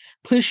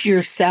push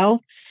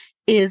yourself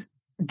is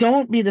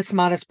don't be the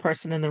smartest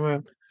person in the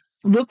room.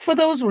 Look for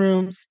those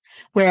rooms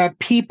where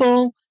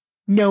people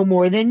know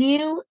more than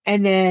you,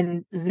 and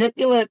then zip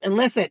your lip and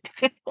listen.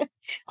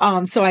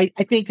 So I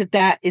think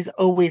that is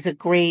always a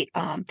great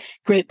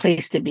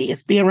place to be.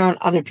 Is be around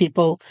other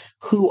people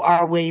who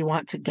are where you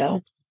want to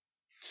go.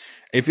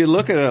 If you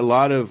look at a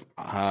lot of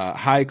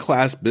high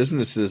class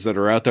businesses that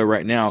are out there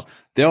right now,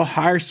 they'll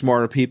hire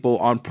smarter people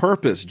on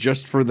purpose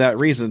just for that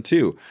reason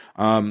too.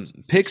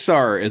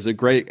 Pixar is a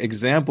great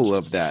example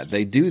of that.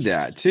 They do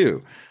that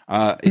too.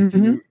 If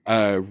you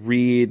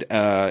read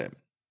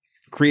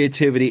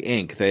Creativity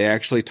Inc., they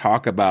actually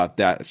talk about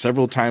that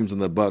several times in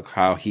the book,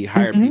 how he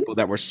hired people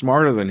that were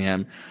smarter than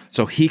him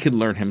so he could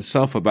learn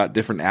himself about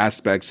different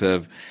aspects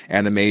of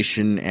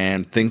animation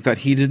and things that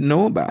he didn't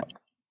know about.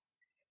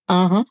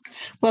 Uh-huh.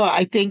 Well,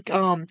 I think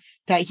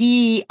that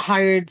he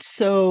hired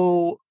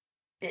so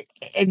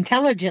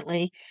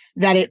intelligently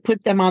that it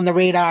put them on the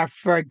radar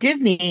for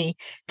Disney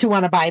to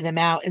want to buy them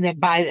out and then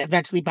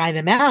eventually buy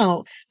them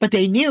out. But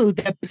they knew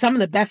that some of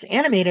the best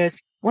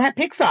animators were at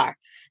Pixar.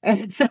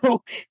 And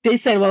so they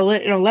said, well,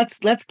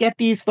 let's get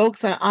these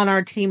folks on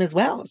our team as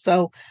well.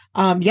 So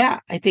yeah,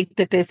 I think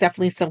that there's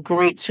definitely some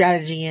great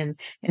strategy in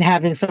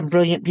having some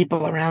brilliant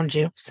people around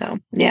you. So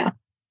yeah.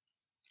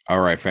 All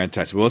right,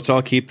 fantastic. Well, let's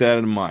all keep that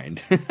in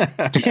mind.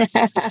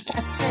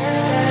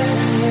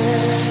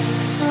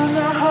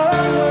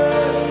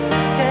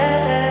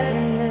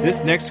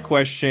 This next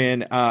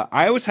question,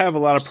 I always have a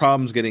lot of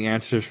problems getting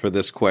answers for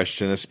this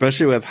question,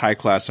 especially with high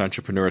class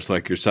entrepreneurs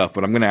like yourself,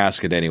 but I'm going to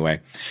ask it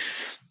anyway.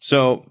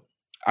 So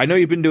I know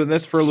you've been doing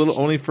this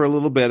only for a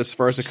little bit as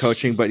far as the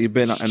coaching, but you've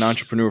been an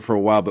entrepreneur for a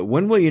while. But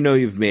when will you know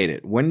you've made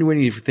it? When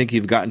you think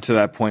you've gotten to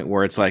that point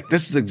where it's like,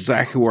 this is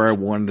exactly where I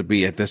wanted to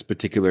be at this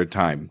particular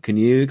time? Can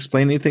you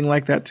explain anything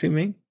like that to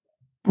me?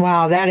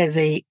 Wow, that is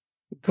a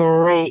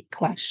great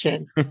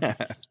question.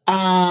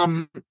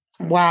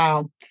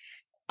 Wow.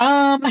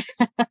 Um,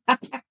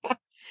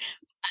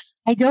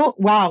 I don't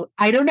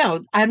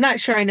know. I'm not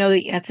sure I know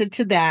the answer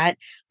to that.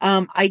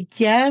 I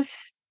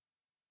guess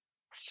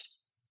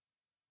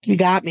you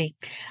got me.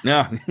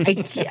 No. I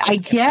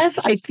guess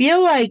I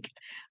feel like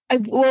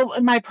well,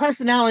 my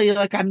personality,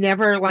 like I'm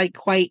never like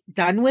quite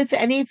done with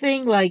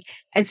anything. Like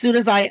as soon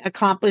as I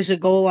accomplish a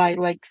goal, I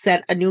like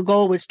set a new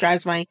goal, which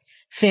drives my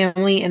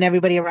family and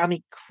everybody around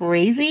me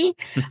crazy.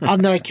 They're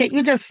like, can't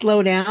you just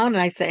slow down? And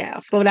I say, I'll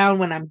slow down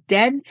when I'm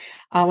dead.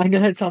 I know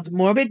that sounds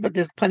morbid, but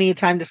there's plenty of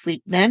time to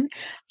sleep then.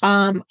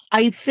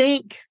 I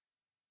think,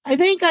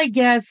 I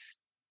guess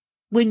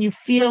when you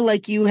feel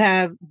like you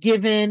have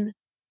given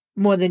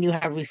more than you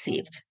have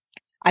received,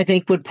 I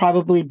think would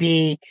probably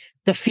be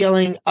the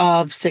feeling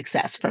of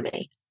success for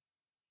me.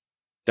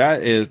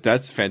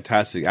 That's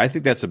fantastic. I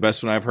think that's the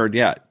best one I've heard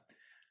yet.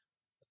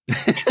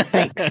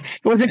 Thanks.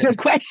 It was a good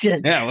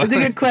question. Yeah. It was a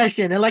good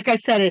question. And like I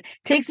said, it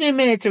takes me a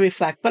minute to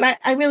reflect, but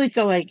I really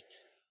feel like,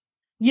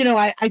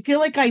 I feel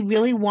like I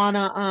really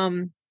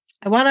I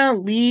wanna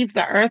leave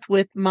the earth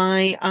with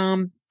my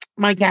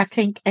gas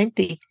tank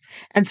empty.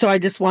 And so I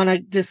just wanna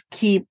just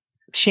keep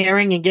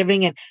sharing and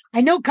giving. And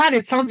I know, God,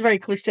 it sounds very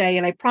cliche,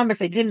 and I promise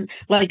I didn't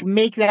like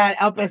make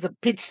that up as a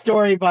pitch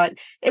story, but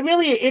it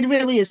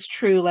really is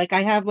true. Like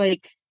I have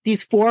like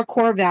these four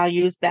core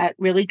values that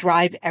really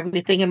drive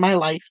everything in my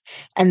life.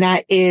 And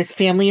that is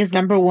family is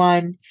number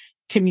one,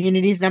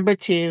 community is number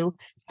two,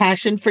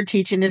 passion for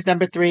teaching is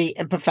number three,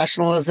 and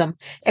professionalism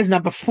is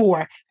number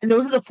four. And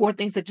those are the four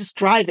things that just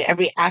drive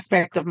every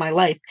aspect of my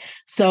life.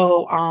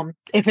 So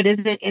if it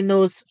isn't in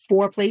those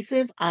four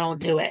places, I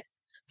don't do it.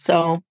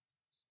 So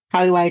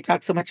probably why I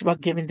talk so much about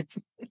giving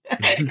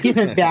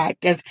back,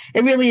 because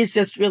it really is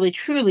just really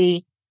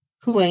truly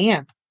who I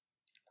am.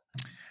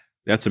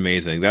 That's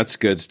amazing. That's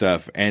good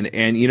stuff. And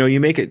you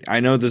make it. I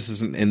know this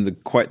isn't in the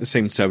quite the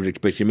same subject,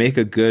 but you make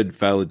a good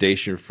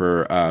validation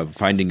for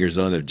finding your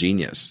zone of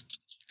genius.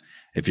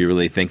 If you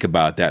really think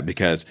about that,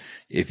 because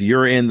if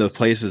you're in the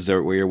places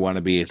where you want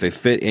to be, if they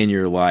fit in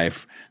your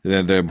life,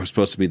 then they're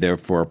supposed to be there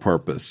for a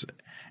purpose.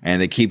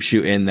 And it keeps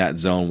you in that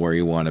zone where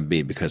you want to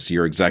be because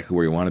you're exactly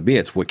where you want to be.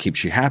 It's what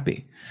keeps you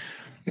happy.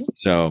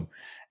 So,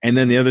 and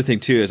then the other thing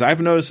too is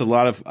I've noticed a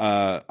lot of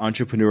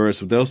entrepreneurs,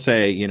 they'll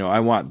say, I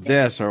want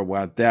this or I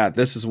want that.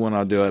 This is when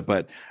I'll do it.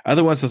 But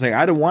other ones will say,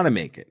 I don't want to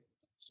make it.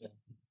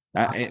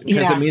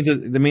 Because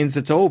it means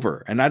it's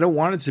over, and I don't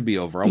want it to be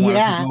over. I want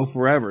it to go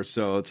forever.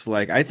 So it's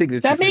like I think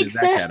that makes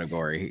that sense.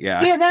 category.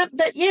 Yeah,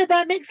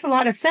 that makes a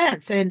lot of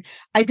sense. And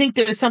I think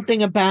there's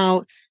something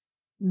about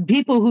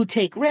people who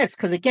take risks,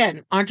 because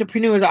again,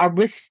 entrepreneurs are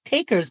risk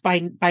takers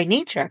by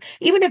nature.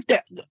 Even if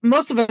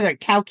most of us are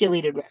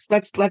calculated risks.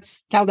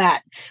 Let's tell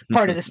that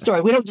part of the story.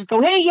 We don't just go,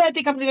 hey, yeah, I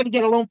think I'm going to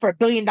get a loan for $1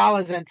 billion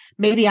and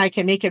maybe I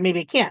can make it, maybe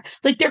I can't.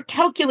 Like they're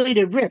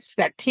calculated risks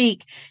that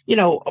take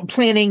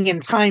planning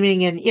and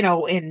timing and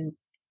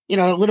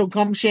a little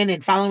gumption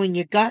and following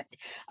your gut.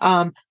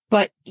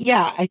 But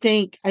yeah, I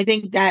think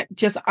that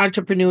just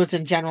entrepreneurs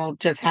in general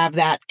just have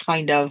that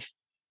kind of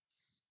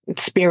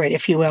spirit,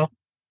 if you will.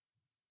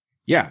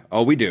 Yeah.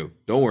 Oh, we do.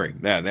 Don't worry.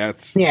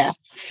 That's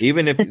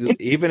even if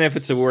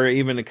it's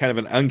even kind of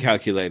an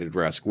uncalculated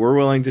risk, we're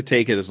willing to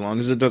take it as long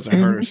as it doesn't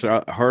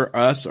hurt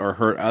us or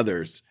hurt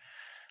others.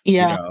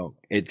 Yeah.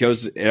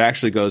 It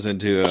actually goes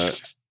into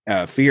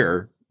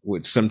fear,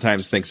 which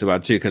sometimes thinks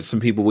about too, because some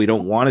people, we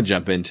don't want to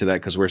jump into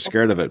that because we're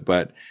scared of it,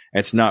 but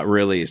it's not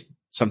really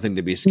something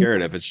to be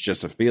scared of. It's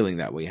just a feeling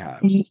that we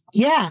have.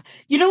 Yeah.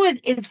 You know what?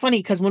 It's funny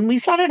because when we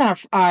started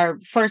our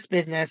first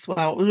business,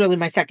 well, it was really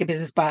my second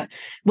business, but it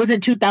was in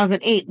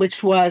 2008,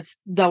 which was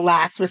the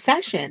last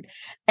recession.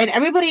 And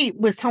everybody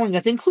was telling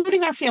us,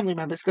 including our family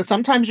members, because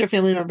sometimes your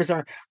family members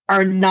are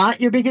not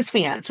your biggest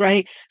fans,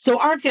 right? So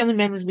our family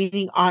members,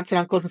 meaning aunts and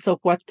uncles and so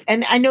forth,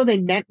 and I know they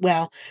meant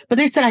well, but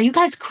they said, are you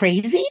guys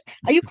crazy?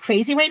 Are you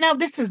crazy right now?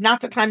 This is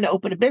not the time to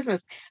open a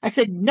business. I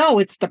said, no,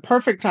 it's the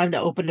perfect time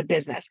to open a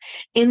business.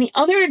 And the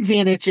other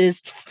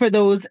advantages for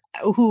those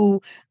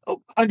who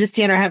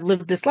understand or have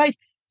lived this life.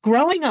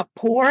 Growing up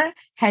poor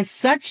has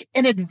such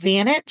an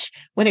advantage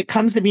when it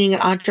comes to being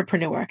an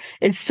entrepreneur.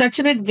 It's such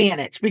an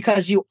advantage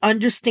because you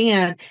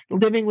understand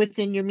living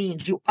within your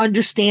means. You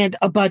understand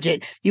a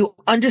budget. You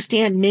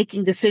understand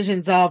making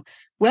decisions of,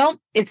 well,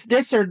 it's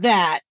this or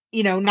that,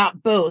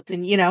 not both.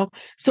 And,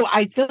 so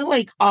I feel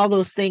like all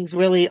those things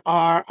really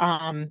are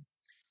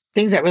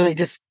things that really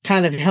just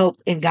kind of help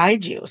and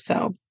guide you.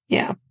 So,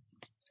 yeah.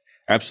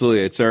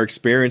 Absolutely. It's our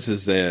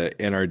experiences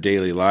in our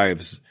daily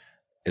lives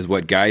is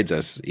what guides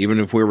us. Even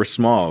if we were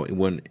small,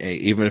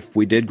 even if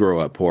we did grow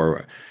up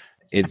poor,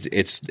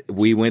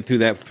 we went through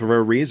that for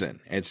a reason.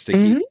 It's to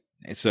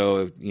keep,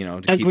 so,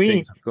 to keep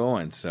things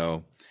going.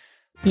 So,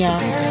 yeah.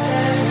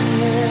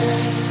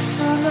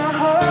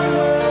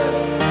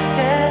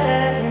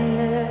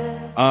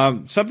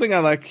 Something I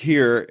like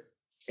here,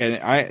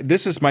 and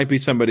this might be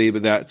somebody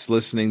that's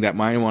listening that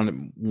might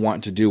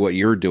want to do what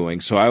you're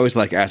doing. So I always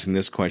like asking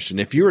this question: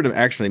 if you were to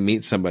actually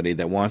meet somebody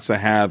that wants to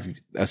have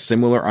a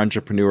similar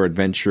entrepreneur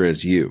adventure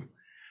as you,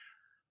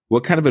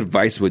 what kind of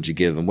advice would you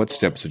give them? What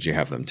steps would you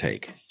have them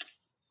take?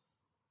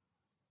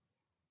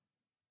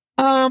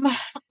 I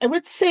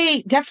would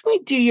say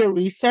definitely do your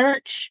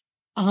research.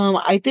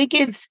 I think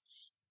it's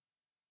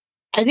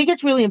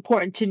really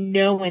important to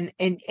know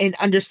and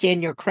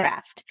understand your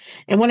craft.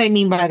 And what I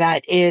mean by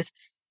that is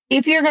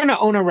if you're going to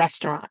own a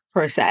restaurant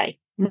per se,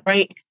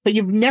 right? But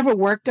you've never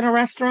worked in a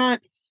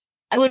restaurant,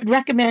 I would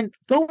recommend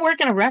go work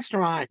in a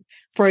restaurant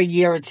for a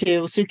year or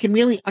two so you can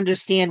really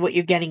understand what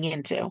you're getting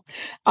into.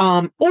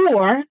 Or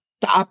the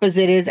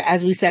opposite is,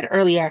 as we said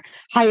earlier,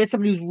 hire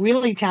somebody who's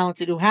really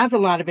talented, who has a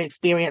lot of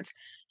experience,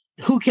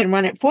 who can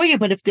run it for you.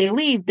 But if they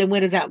leave, then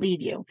where does that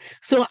leave you?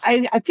 So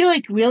I feel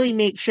like really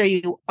make sure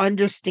you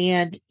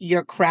understand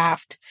your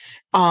craft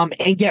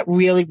and get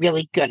really,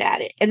 really good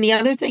at it. And the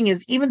other thing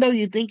is, even though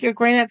you think you're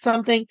great at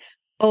something,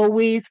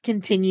 always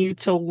continue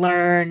to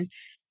learn,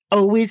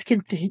 always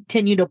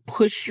continue to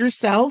push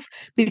yourself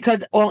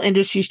because all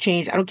industries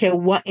change. I don't care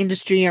what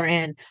industry you're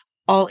in,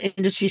 all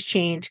industries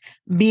change.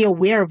 Be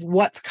aware of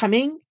what's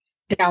coming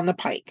down the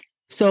pike.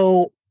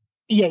 So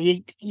yeah,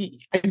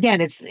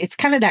 again, it's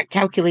kind of that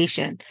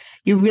calculation.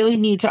 You really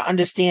need to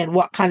understand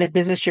what kind of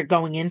business you're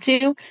going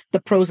into, the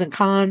pros and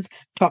cons.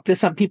 Talk to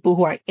some people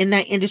who are in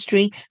that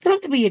industry. They don't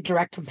have to be your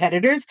direct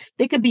competitors.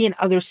 They could be in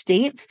other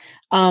states.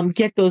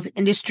 Get those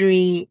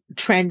industry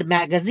trend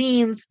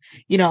magazines.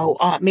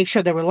 Make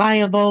sure they're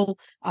reliable.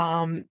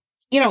 And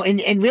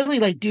really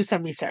like do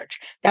some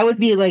research. That would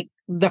be like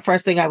the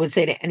first thing I would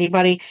say to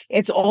anybody.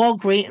 It's all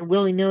great and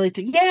willy-nilly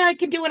to, yeah, I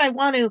can do what I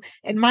want to,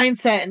 and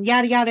mindset and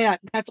yada, yada, yada.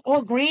 That's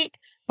all great.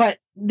 But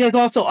there's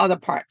also other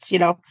parts,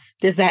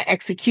 there's that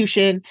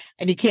execution,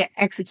 and you can't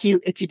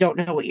execute if you don't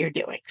know what you're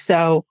doing.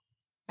 So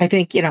I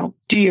think,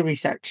 do your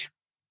research.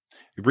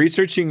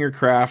 Researching your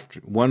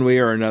craft one way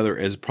or another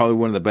is probably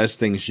one of the best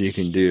things you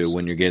can do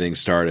when you're getting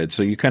started.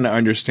 So you kind of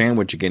understand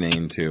what you're getting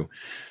into.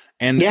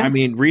 And I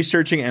mean,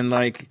 researching and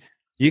like,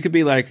 you could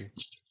be like,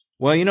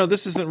 well,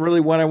 this isn't really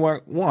what I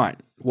want.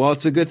 Well,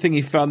 it's a good thing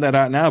you found that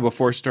out now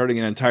before starting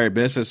an entire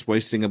business,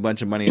 wasting a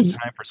bunch of money and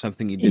time for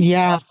something you didn't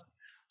want.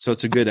 So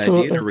it's a good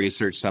idea to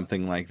research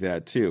something like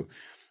that too.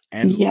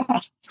 And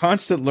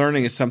constant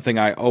learning is something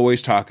I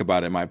always talk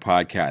about in my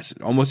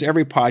podcast. Almost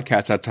every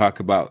podcast I talk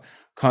about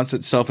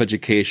constant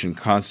self-education,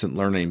 constant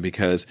learning,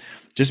 because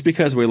just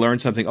because we learn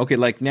something, okay,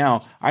 like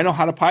now I know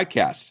how to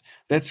podcast.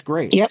 That's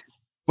great. Yep.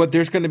 But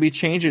there's going to be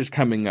changes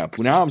coming up.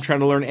 Now I'm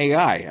trying to learn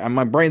AI, and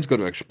my brain's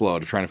going to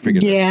explode trying to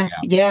figure this out.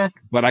 Yeah.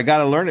 But I got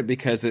to learn it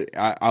because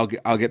I'll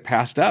get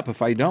passed up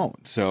if I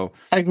don't. So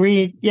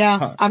agreed.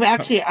 Yeah,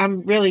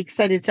 I'm really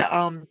excited to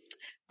I'm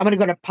going to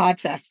go to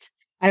Podfest.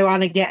 I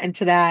want to get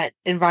into that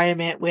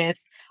environment with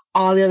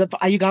all the other.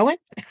 Are you going?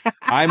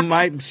 I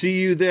might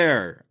see you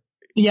there.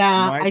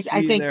 Yeah, I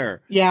think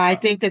there. Yeah, I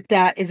think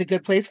that is a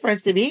good place for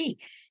us to be.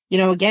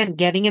 Again,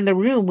 getting in the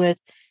room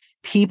with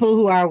people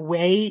who are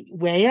way,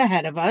 way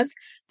ahead of us,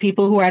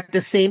 people who are at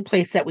the same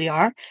place that we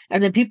are,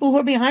 and then people who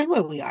are behind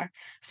where we are.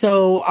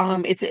 So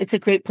it's a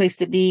great place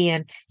to be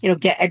and,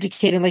 get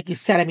educated. Like you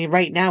said, I mean,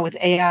 right now with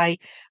AI,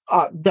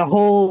 the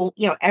whole,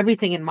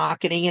 everything in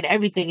marketing and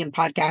everything in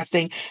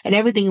podcasting and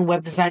everything in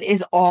web design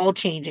is all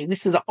changing.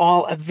 This is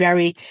all a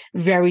very,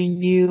 very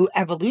new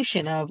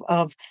evolution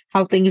of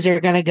how things are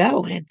going to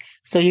go. And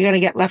so you're going to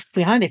get left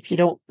behind if you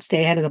don't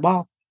stay ahead of the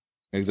ball.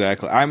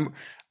 Exactly.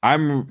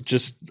 I'm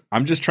just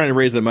trying to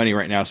raise the money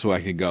right now so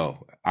I can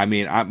go. I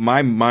mean,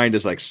 my mind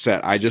is like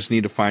set. I just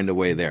need to find a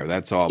way there.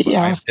 That's all. But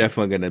I'm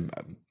definitely going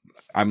to.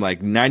 I'm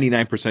like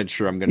 99%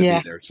 sure I'm going to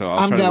be there. So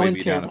I'll try to wave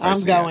you down if I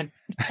see it.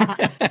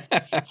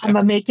 I'm going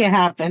to make it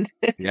happen.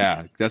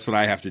 Yeah, that's what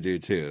I have to do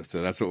too.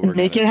 So that's what we're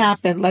make it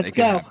happen. Let's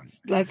go.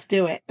 Let's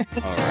do it.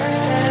 All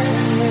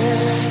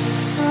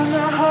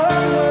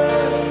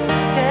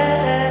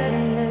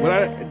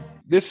right.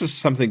 This is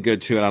something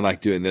good too, and I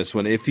like doing this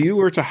one. If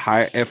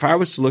I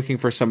was looking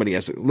for somebody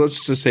as,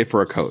 let's just say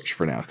for a coach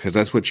for now, because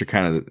that's what you're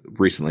kind of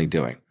recently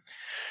doing.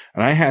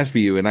 And I have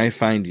you and I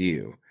find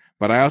you,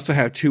 but I also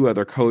have two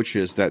other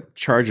coaches that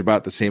charge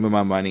about the same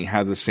amount of money,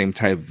 have the same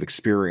type of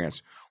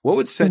experience. What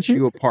would set Mhm.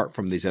 you apart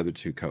from these other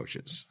two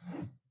coaches?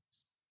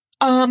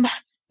 Um,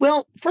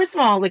 well, first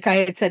of all, like I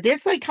had said,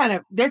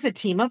 there's a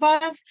team of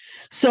us.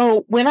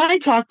 So when I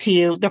talk to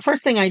you, the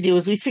first thing I do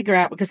is we figure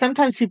out, because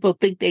sometimes people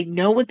think they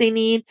know what they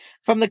need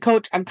from the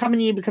coach. I'm coming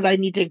to you because I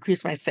need to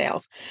increase my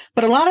sales.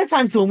 But a lot of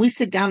times when we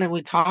sit down and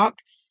we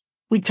talk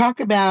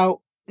about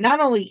not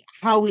only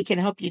how we can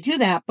help you do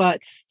that,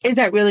 but is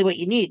that really what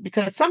you need?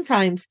 Because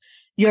sometimes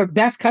your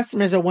best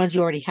customers are ones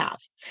you already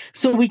have.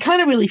 So we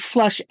kind of really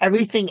flush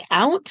everything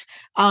out.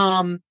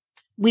 Um,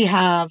 we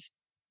have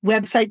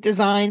website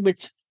design,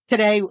 which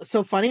today was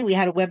so funny. We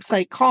had a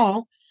website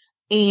call.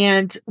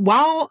 And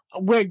while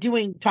we're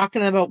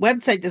talking about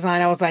website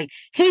design, I was like,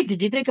 hey,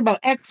 did you think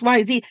about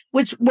XYZ?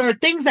 Which were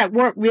things that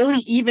weren't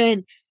really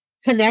even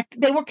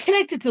they were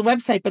connected to the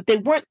website, but they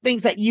weren't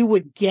things that you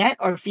would get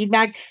or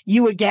feedback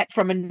you would get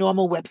from a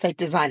normal website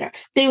designer.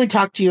 They would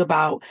talk to you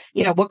about,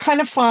 what kind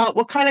of font,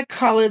 what kind of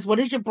colors, what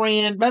is your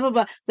brand, blah, blah,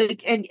 blah.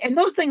 Like, and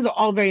those things are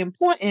all very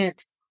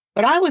important.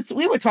 But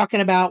we were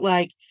talking about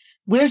like,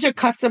 where's your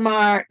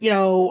customer,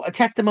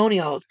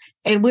 testimonials,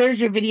 and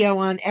where's your video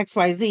on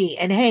XYZ?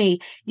 And hey,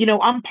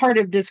 I'm part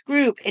of this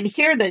group, and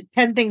here are the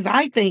 10 things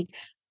I think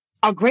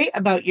are great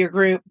about your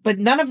group, but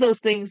none of those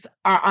things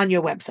are on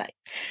your website,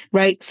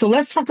 right? So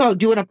let's talk about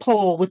doing a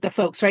poll with the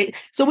folks, right?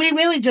 So we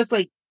really just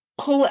like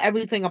pull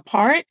everything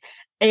apart,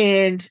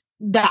 and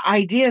the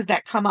ideas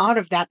that come out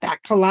of that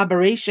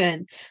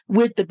collaboration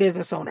with the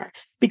business owner.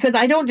 Because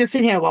I don't just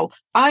sit here, well,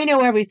 I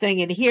know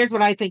everything and here's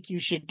what I think you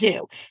should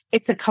do.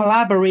 It's a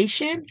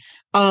collaboration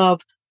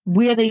of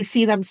where they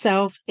see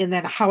themselves and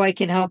then how I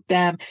can help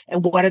them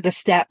and what are the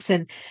steps.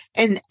 And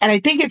I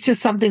think it's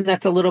just something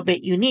that's a little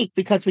bit unique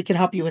because we can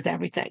help you with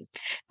everything.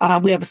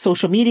 We have a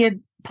social media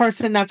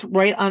person that's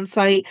right on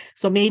site.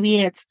 So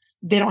maybe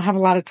they don't have a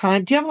lot of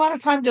time. Do you have a lot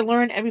of time to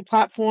learn every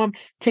platform,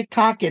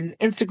 TikTok and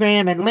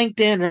Instagram and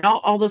LinkedIn and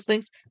all those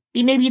things?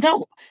 Maybe you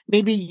don't.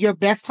 Maybe your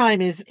best time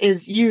is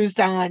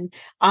used on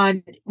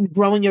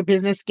growing your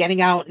business,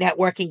 getting out,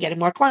 networking, getting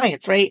more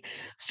clients, right?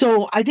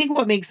 So I think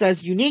what makes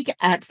us unique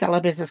at Stella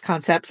Business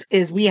Concepts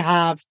is we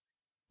have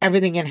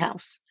everything in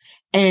house,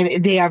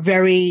 and they are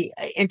very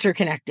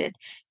interconnected.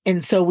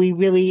 And so we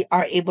really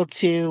are able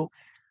to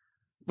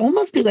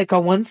almost be like a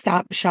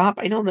one-stop shop.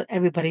 I know that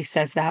everybody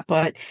says that,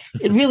 but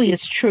it really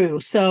is true.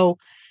 So,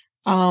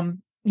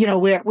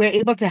 we're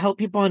able to help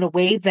people in a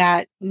way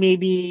that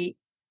maybe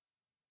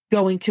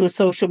going to a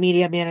social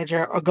media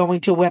manager or going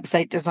to a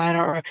website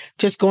designer or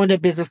just going to a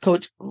business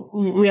coach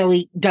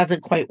really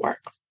doesn't quite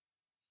work.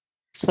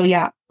 So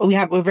yeah,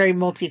 we're very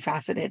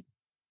multifaceted.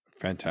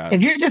 If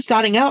Fantastic. you're just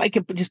starting out, I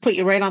could just put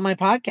you right on my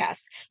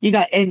podcast.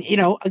 And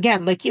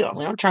again, like you, I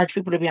don't charge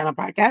people to be on a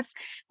podcast.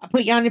 I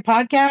put you on your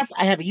podcast.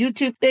 I have a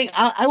YouTube thing.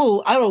 I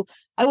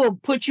will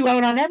put you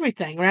out on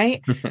everything.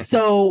 Right.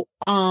 So,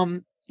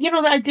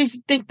 I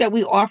just think that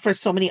we offer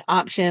so many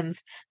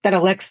options that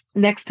are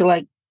next to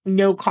like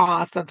no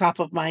cost on top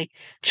of my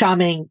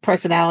charming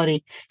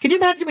personality. Can you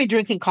imagine me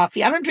drinking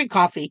coffee? I don't drink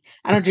coffee.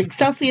 I don't drink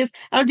Celsius.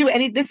 I don't do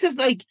any. This is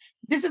like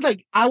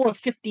hour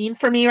 15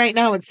 for me right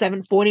now. It's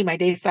 7:40. My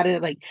day started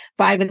at like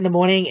 5 in the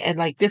morning. And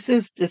like, this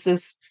is,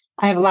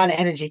 I have a lot of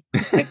energy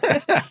for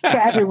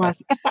everyone.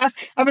 I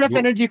have enough Well,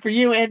 energy for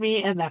you and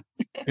me and them.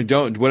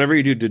 don't whatever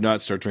you do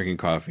not start drinking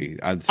coffee.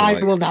 I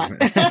will not.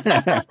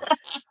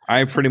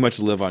 I pretty much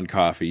live on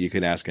coffee. You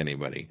can ask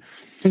anybody.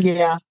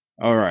 Yeah.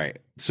 All right.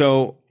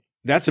 So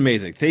that's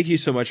amazing. Thank you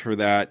so much for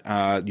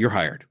that. You're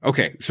hired.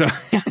 Okay. So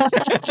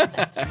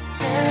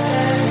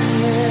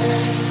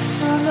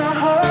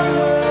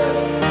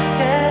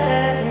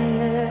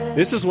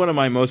this is one of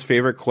my most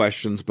favorite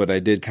questions, but I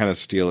did kind of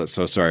steal it.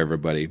 So sorry,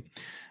 everybody.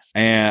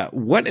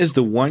 What is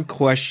the one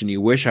question you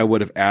wish I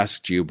would have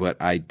asked you, but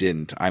I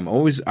didn't? I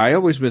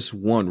always miss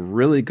one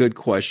really good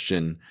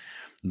question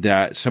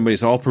that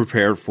somebody's all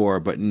prepared for,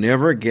 but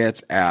never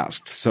gets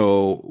asked.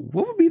 So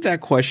what would be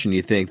that question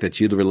you think that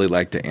you'd really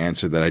like to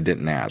answer that I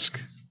didn't ask?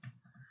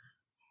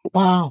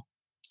 Wow.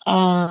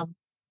 Um,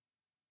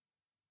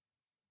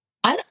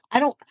 I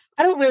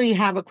don't really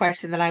have a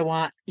question that I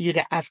want you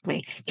to ask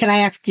me. Can I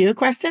ask you a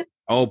question?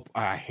 Oh,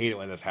 I hate it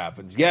when this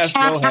happens. Yes,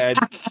 go ahead.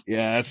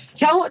 Yes.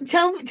 Tell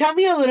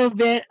me a little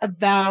bit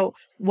about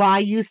why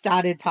you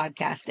started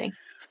podcasting.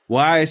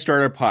 Why I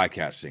started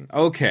podcasting.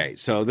 Okay,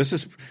 so this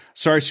is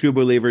sorry,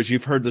 scuba leavers.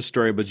 You've heard the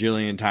story a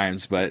bajillion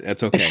times, but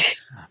that's okay.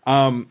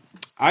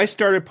 I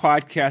started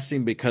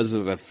podcasting because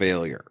of a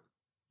failure.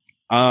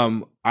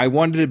 I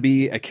wanted to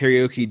be a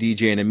karaoke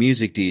DJ and a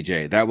music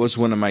DJ. That was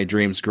one of my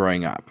dreams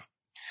growing up.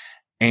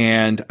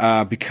 And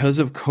because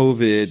of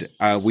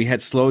COVID, we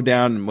had slowed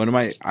down.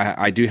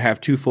 I do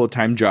have two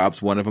full-time jobs.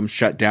 One of them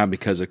shut down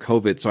because of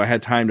COVID. So I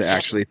had time to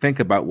actually think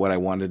about what I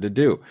wanted to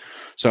do.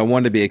 So I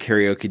wanted to be a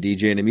karaoke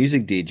DJ and a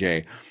music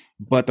DJ.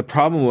 But the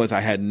problem was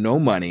I had no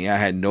money. I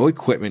had no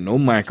equipment, no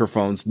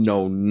microphones,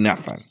 no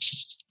nothing.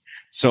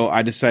 So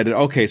I decided,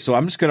 okay, so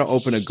I'm just going to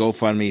open a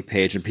GoFundMe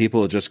page and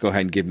people will just go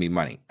ahead and give me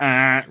money.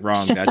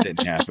 Wrong. That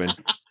didn't happen.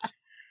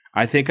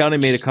 I think I only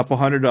made a couple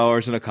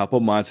 $100 in a couple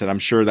months, and I'm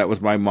sure that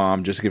was my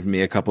mom just giving me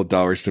a couple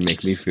dollars to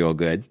make me feel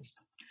good.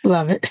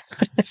 Love it.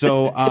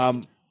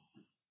 So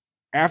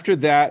after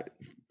that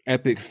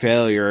epic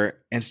failure,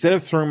 instead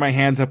of throwing my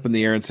hands up in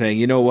the air and saying,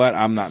 you know what,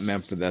 I'm not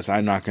meant for this,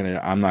 I'm not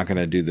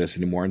gonna do this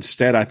anymore.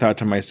 Instead, I thought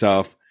to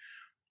myself,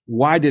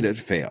 why did it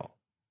fail?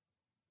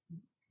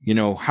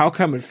 How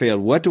come it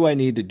failed? What do I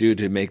need to do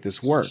to make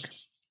this work?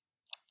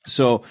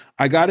 So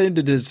I got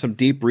into some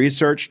deep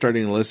research,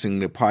 starting to listen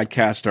to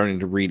podcasts, starting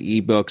to read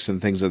ebooks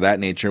and things of that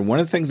nature. And one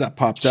of the things that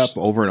popped up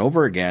over and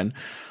over again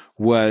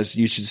was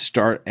you should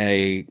start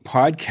a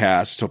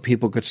podcast so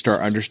people could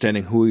start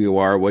understanding who you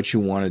are, what you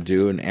want to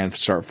do, and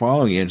start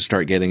following you and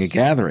start getting a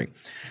gathering.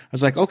 I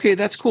was like, okay,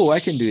 that's cool. I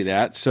can do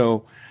that.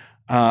 So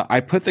I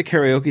put the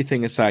karaoke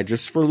thing aside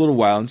just for a little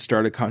while and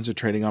started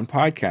concentrating on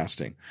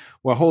podcasting.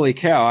 Well, holy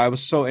cow, I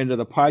was so into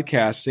the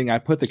podcasting, I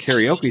put the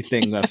karaoke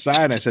thing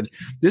aside. I said,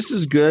 this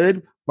is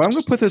good, but I'm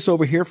going to put this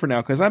over here for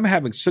now because I'm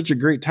having such a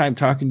great time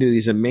talking to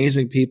these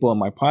amazing people on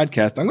my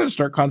podcast. I'm going to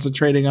start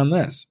concentrating on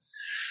this.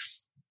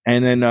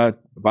 And then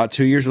about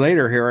 2 years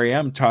later, here I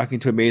am talking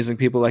to amazing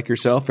people like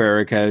yourself,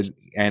 Erica,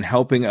 and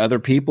helping other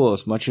people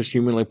as much as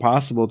humanly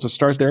possible to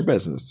start their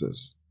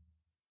businesses.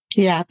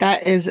 Yeah,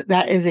 that is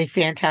a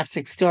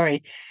fantastic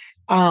story.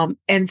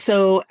 And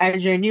so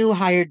as your new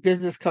hired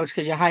business coach,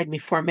 because you hired me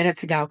 4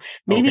 minutes ago,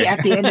 maybe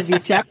at the end of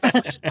each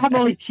I'm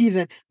only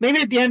teasing. Maybe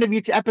at the end of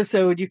each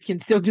episode, you can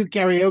still do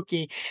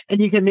karaoke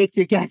and you can make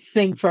the guests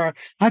sing for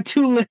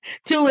two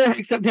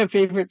lyrics of their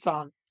favorite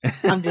song.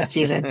 I'm just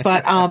teasing.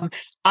 But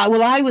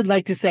I would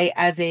like to say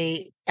as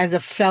a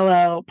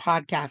fellow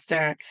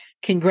podcaster,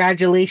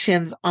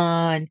 congratulations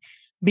on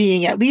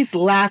being, at least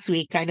last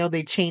week, I know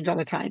they change all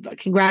the time, but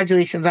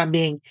congratulations on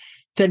being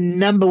the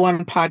number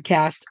one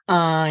podcast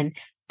on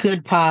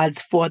Good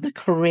Pods for the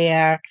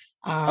career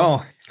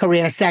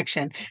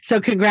section. So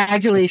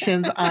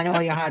congratulations on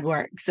all your hard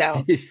work.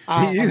 So you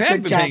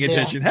have been paying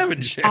attention,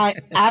 haven't you?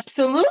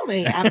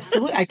 Absolutely.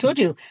 I told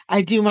you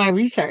I do my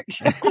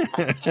research.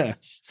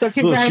 So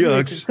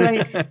congratulations.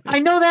 I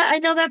know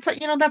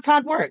that's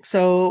hard work.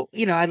 So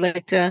I'd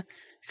like to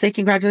say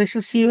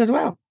congratulations to you as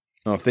well.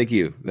 Oh, thank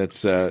you. That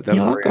was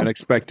very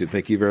unexpected.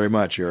 Thank you very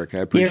much, Eric. I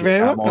appreciate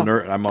it.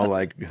 I'm all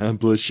like, I'm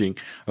blushing.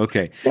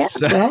 Okay. Yeah,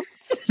 well,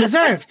 it's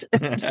deserved.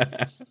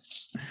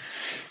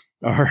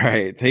 All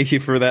right. Thank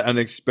you for that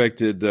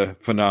unexpected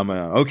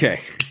phenomenon.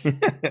 Okay.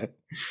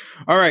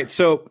 All right.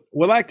 So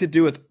what I like to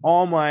do with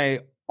all my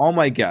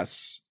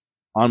guests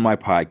on my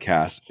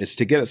podcast is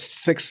to get a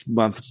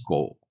 6-month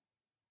goal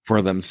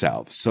for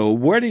themselves. So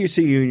where do you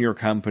see you and your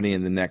company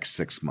in the next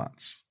 6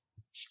 months?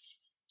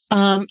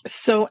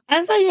 So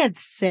as I had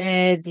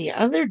said the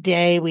other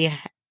day, we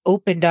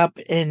opened up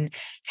and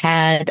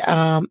had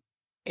a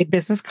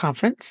business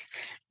conference,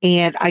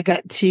 and I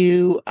got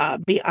to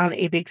be on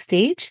a big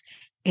stage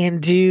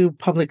and do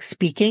public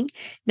speaking.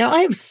 Now, I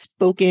have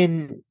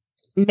spoken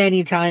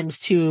many times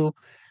to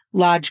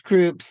large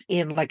groups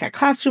in like a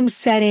classroom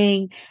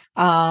setting,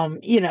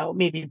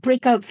 maybe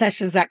breakout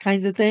sessions, that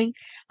kind of thing,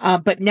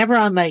 but never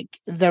on like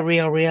the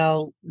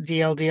real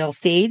deal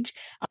stage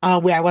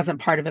where I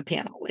wasn't part of a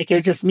panel. Like it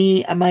was just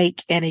me, a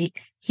mic, and a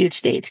huge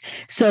stage.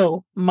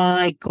 So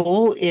my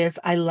goal is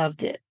I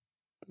loved it.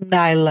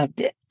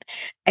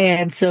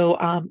 And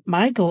so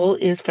my goal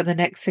is for the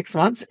next 6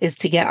 months is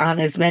to get on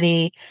as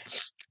many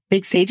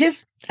big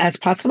stages as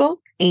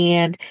possible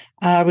and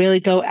really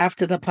go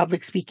after the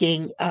public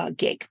speaking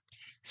gig.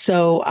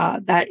 So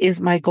that is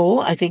my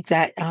goal. I think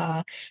that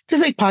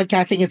just like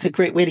podcasting, it's a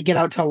great way to get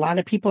out to a lot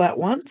of people at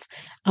once.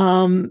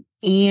 And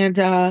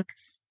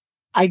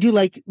I do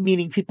like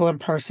meeting people in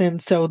person.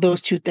 So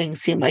those two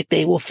things seem like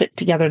they will fit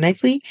together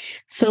nicely.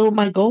 So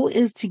my goal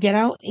is to get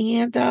out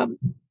and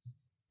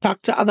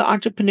talk to other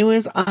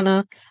entrepreneurs on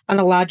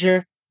a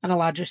larger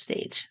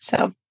stage.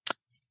 So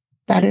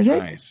that is it.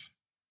 Nice.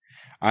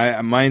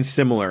 Mine's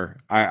similar.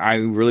 I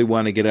really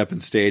want to get up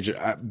on stage.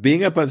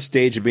 Being up on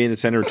stage and being the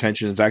center of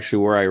attention is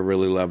actually where I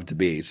really love to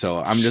be. So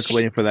I'm just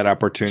waiting for that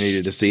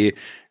opportunity to see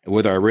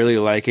whether I really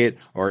like it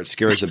or it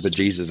scares the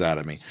bejesus out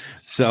of me.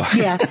 So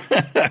yeah,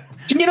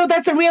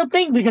 that's a real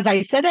thing because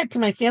I said that to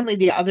my family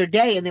the other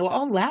day and they were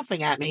all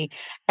laughing at me.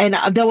 And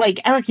they're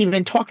like, Eric, you've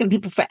been talking to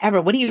people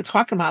forever. What are you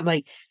talking about? I'm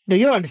like, no,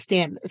 you don't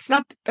understand. It's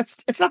not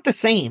the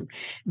same.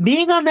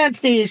 Being on that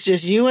stage,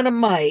 just you and a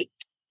mic.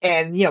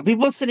 And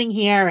people sitting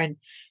here, and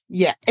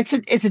yeah, it's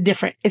a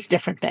different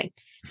thing.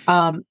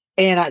 And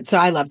so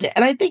I loved it,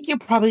 and I think you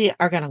probably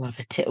are gonna love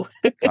it too.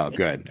 Oh,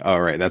 good.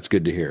 All right, that's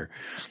good to hear.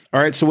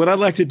 All right, so what I'd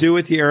like to do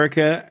with you,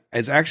 Erica,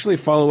 is actually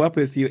follow up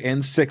with you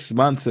in 6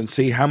 months and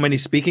see how many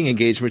speaking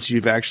engagements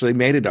you've actually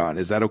made it on.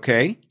 Is that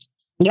okay?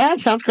 Yeah, it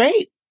sounds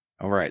great.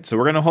 All right, so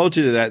we're going to hold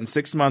you to that. In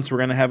 6 months, we're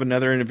going to have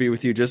another interview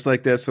with you just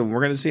like this, and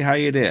we're going to see how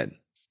you did.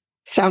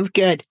 Sounds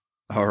good.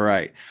 All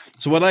right.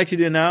 So what I'd like you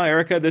to do now,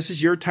 Erica, this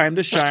is your time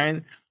to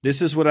shine.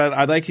 This is what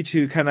I'd like you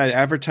to kind of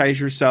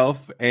advertise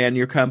yourself and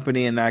your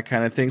company and that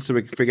kind of thing so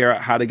we can figure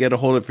out how to get a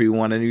hold of you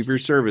on any of your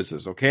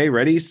services. Okay,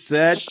 ready,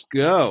 set,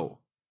 go.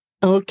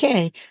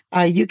 Okay.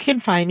 You can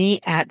find me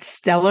at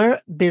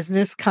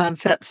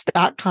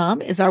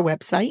stellarbusinessconcepts.com is our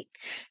website.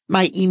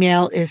 My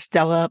email is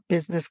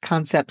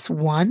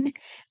stellabusinessconcepts1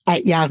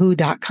 at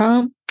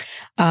yahoo.com.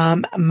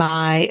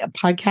 My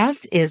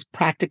podcast is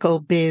Practical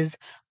Biz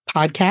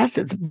Podcast.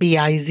 It's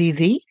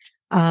BIZZ.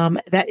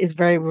 That is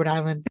very Rhode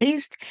Island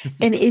based.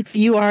 And if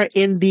you are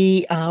in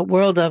the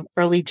world of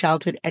early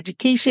childhood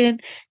education,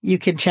 you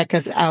can check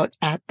us out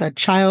at the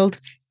Child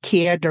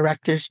Care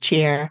Director's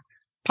Chair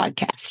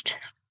podcast.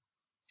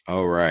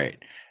 All right.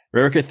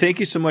 Erica, thank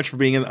you so much for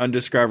being an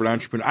undiscovered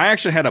entrepreneur. I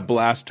actually had a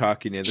blast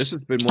talking to you. This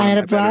has been one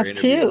of my better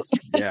interviews. Too.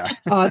 Yeah.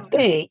 Oh,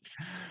 thanks.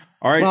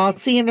 All right. Well, I'll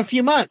see you in a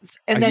few months.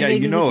 And then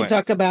maybe we can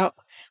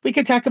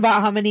talk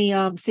about how many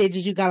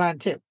stages you got on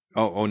too.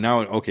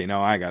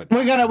 Now I got it.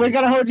 We're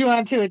gonna hold you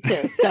on to it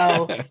too.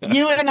 So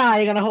you and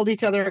I are gonna hold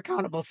each other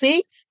accountable.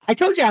 See, I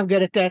told you I'm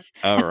good at this.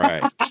 All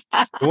right.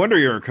 No wonder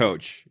you're a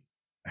coach.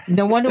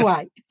 No wonder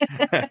why.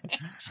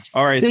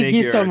 All right. Thank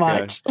you so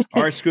much.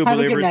 All right, Scuba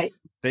Believers.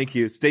 Thank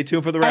you. Stay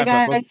tuned for the wrap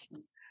up.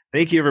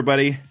 Thank you,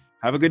 everybody.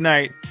 Have a good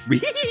night.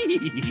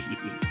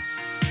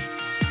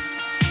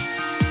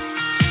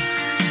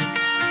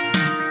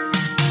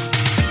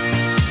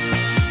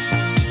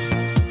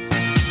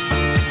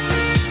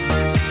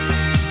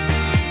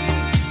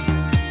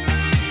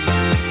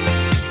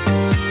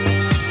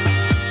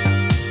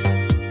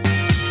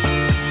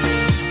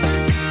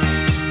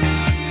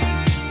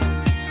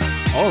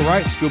 All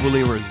right, Scuba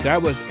Believers,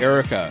 that was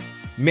Erica.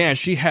 Man,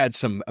 she had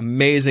some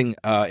amazing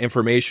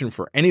information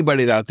for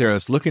anybody out there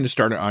that's looking to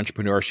start an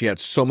entrepreneur. She had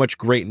so much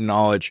great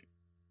knowledge,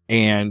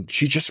 and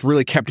she just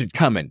really kept it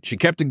coming. She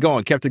kept it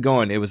going.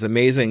 It was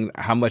amazing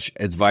how much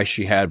advice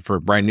she had for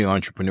brand new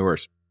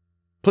entrepreneurs.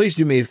 Please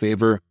do me a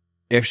favor.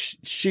 If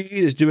she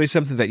is doing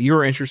something that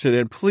you're interested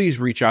in, please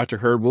reach out to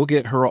her. We'll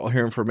get her all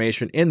her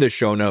information in the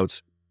show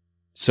notes.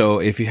 So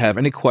if you have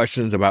any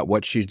questions about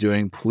what she's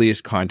doing, please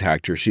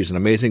contact her. She's an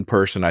amazing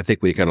person. I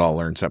think we could all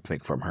learn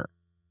something from her.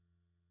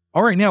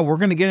 All right, now we're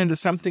going to get into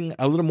something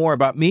a little more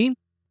about me.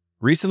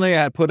 Recently,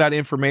 I put out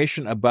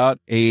information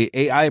about a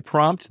AI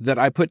prompt that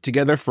I put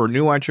together for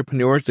new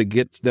entrepreneurs to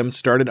get them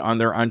started on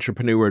their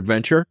entrepreneur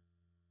adventure.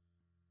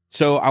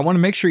 So I want to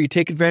make sure you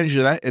take advantage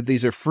of that.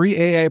 These are free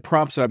AI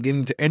prompts that I'm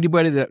giving to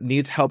anybody that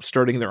needs help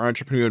starting their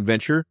entrepreneur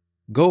adventure.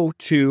 Go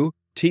to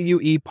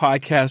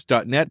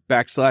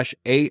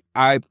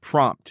tuepodcast.net/AI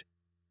prompt.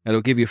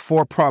 It'll give you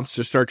 4 prompts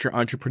to start your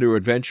entrepreneur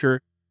adventure.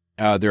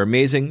 They're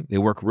amazing. They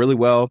work really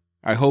well.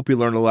 I hope you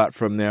learn a lot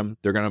from them.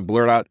 They're going to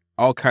blurt out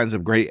all kinds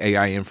of great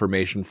AI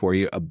information for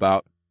you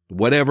about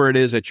whatever it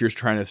is that you're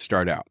trying to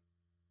start out.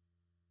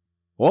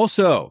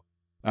 Also,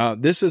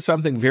 this is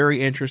something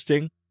very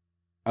interesting.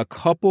 A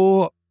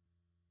couple,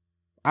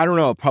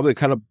 probably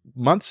kind of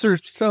months or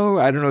so,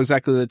 I don't know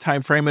exactly the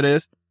time frame it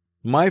is,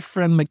 my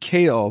friend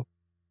Mikhail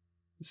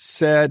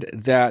said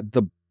that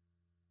the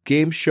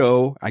game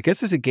show, I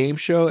guess it's a game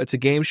show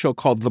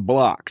called The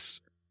Blocks,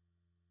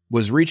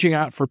 was reaching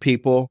out for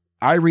people.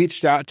 I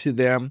reached out to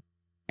them,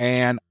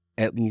 and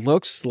it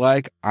looks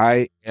like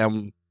I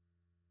am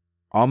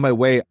on my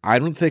way. I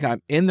don't think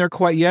I'm in there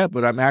quite yet,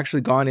 but I'm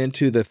actually gone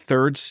into the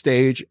 3rd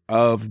stage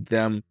of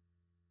them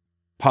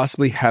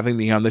possibly having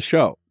me on the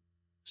show.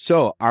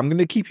 So I'm going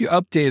to keep you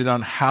updated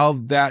on how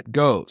that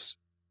goes.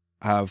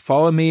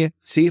 Follow me,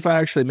 see if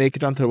I actually make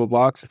it onto the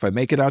blocks. If I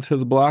make it onto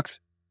the blocks,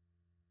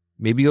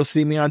 maybe you'll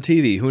see me on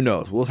TV. Who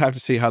knows? We'll have to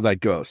see how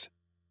that goes.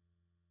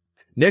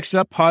 Next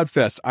up,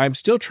 Podfest. I'm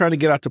still trying to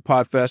get out to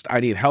Podfest. I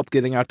need help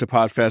getting out to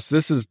Podfest.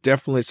 This is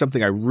definitely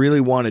something I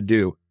really want to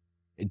do.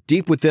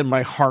 Deep within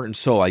my heart and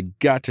soul, I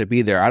got to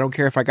be there. I don't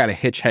care if I got to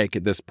hitchhike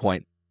at this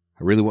point.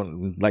 I really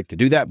wouldn't like to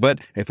do that,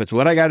 but if it's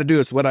what I got to do,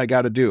 it's what I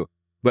got to do.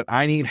 But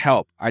I need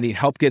help. I need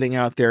help getting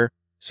out there.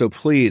 So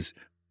please,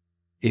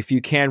 if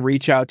you can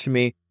reach out to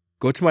me,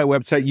 go to my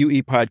website,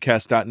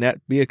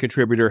 uepodcast.net, be a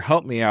contributor,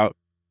 help me out.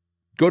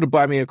 Go to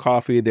buy me a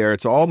coffee there.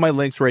 It's all my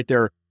links right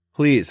there.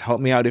 Please help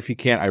me out if you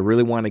can. I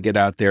really want to get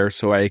out there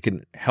so I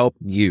can help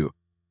you.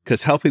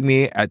 Because helping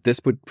me at this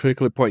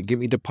particular point, get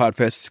me to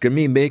Podfest, is going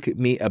to make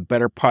me a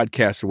better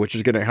podcaster, which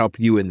is going to help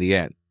you in the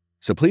end.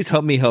 So please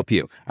help me help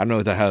you. I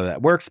don't know how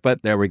that works,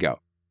 but there we go.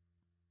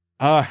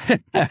 I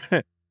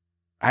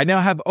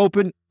now have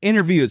open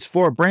interviews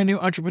for brand new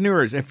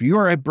entrepreneurs. If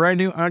you're a brand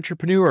new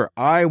entrepreneur,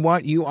 I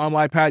want you on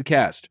my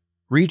podcast.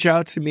 Reach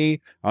out to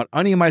me on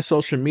any of my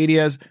social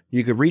medias.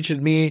 You can reach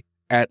me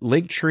at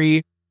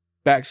Linktree/DJSKOOB.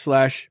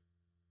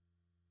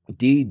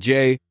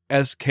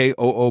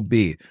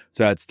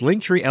 So that's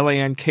Linktree,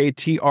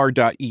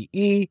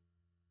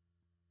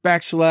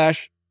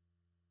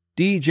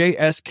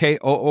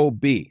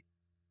 LANKTR.ee/DJSKOOB.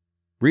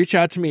 Reach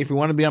out to me if you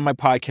want to be on my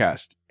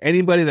podcast.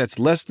 Anybody that's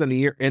less than a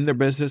year in their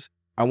business,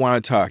 I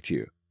want to talk to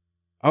you.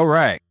 All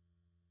right.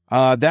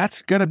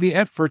 That's going to be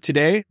it for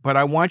today, but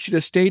I want you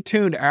to stay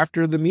tuned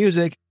after the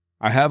music.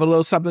 I have a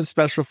little something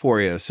special for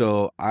you,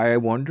 so I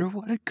wonder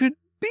what it could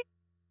be.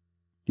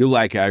 You'll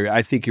like it.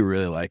 I think you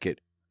really like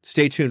it.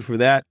 Stay tuned for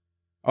that.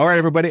 All right,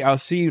 everybody. I'll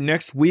see you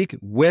next week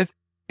with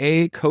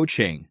a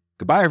coaching.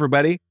 Goodbye,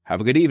 everybody.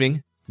 Have a good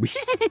evening.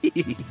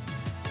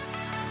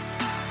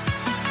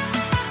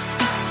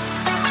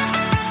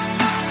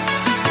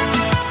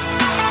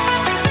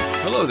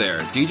 Hello there,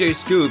 DJ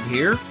Scoob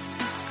here,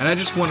 and I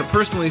just want to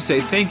personally say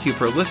thank you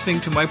for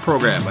listening to my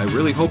program. I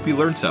really hope you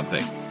learned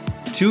something.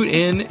 Tune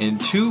in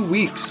 2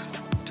 weeks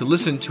to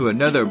listen to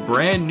another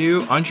brand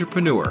new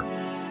entrepreneur.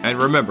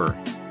 And remember,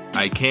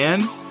 I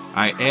can,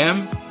 I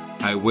am,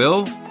 I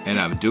will, and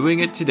I'm doing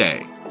it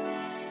today.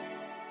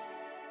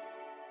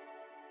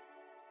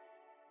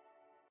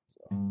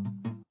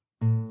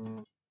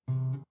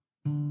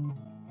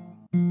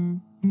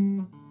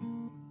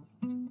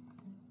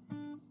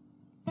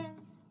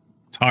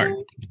 It's hard.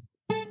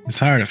 It's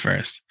hard at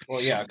first.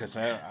 Well, yeah, because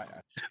Now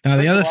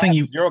the other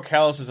thing, zero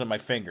calluses in my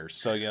fingers,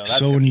 so that's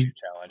so gonna when be you a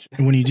challenge.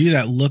 when you do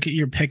that, look at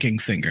your picking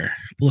finger.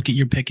 Look at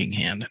your picking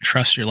hand.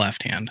 Trust your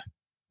left hand.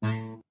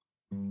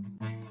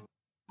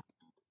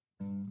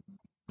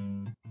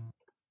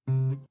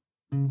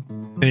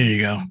 There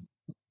you go.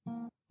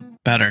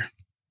 Better.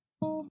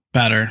 All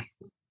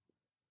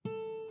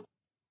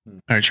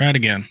right, try it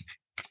again.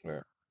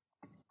 Where?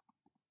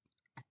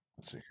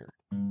 Let's see here.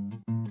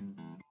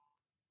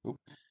 Oop.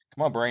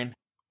 Come on, brain.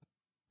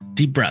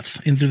 Deep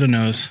breath in through the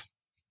nose.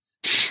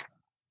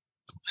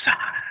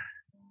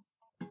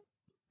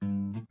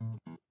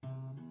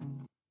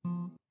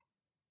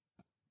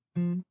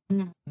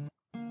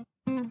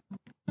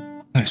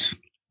 Nice.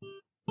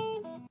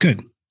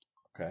 Good.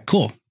 Okay.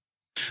 Cool.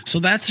 So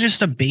that's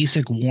just a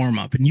basic warm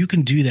up, and you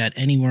can do that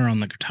anywhere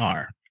on the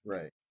guitar.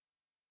 Right.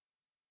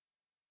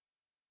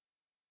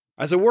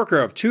 As a worker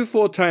of 2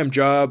 full-time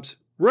jobs,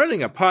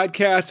 running a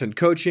podcast and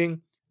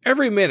coaching,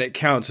 every minute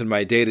counts in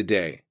my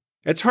day-to-day.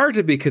 It's hard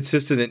to be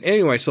consistent in any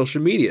of my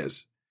social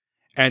medias.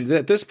 And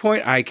at this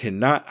point, I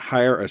cannot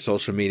hire a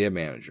social media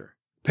manager.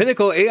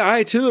 Pinnacle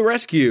AI to the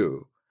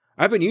rescue!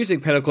 I've been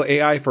using Pinnacle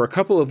AI for a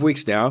couple of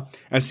weeks now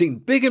and seeing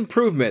big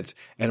improvements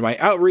in my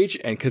outreach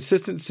and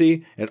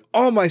consistency in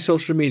all my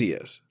social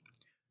medias.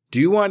 Do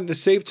you want to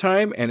save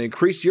time and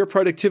increase your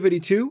productivity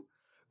too?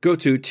 Go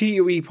to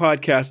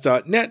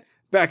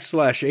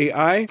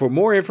tuepodcast.net/AI for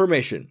more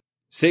information.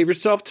 Save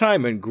yourself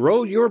time and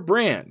grow your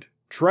brand.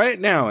 Try it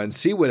now and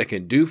see what it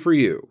can do for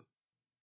you.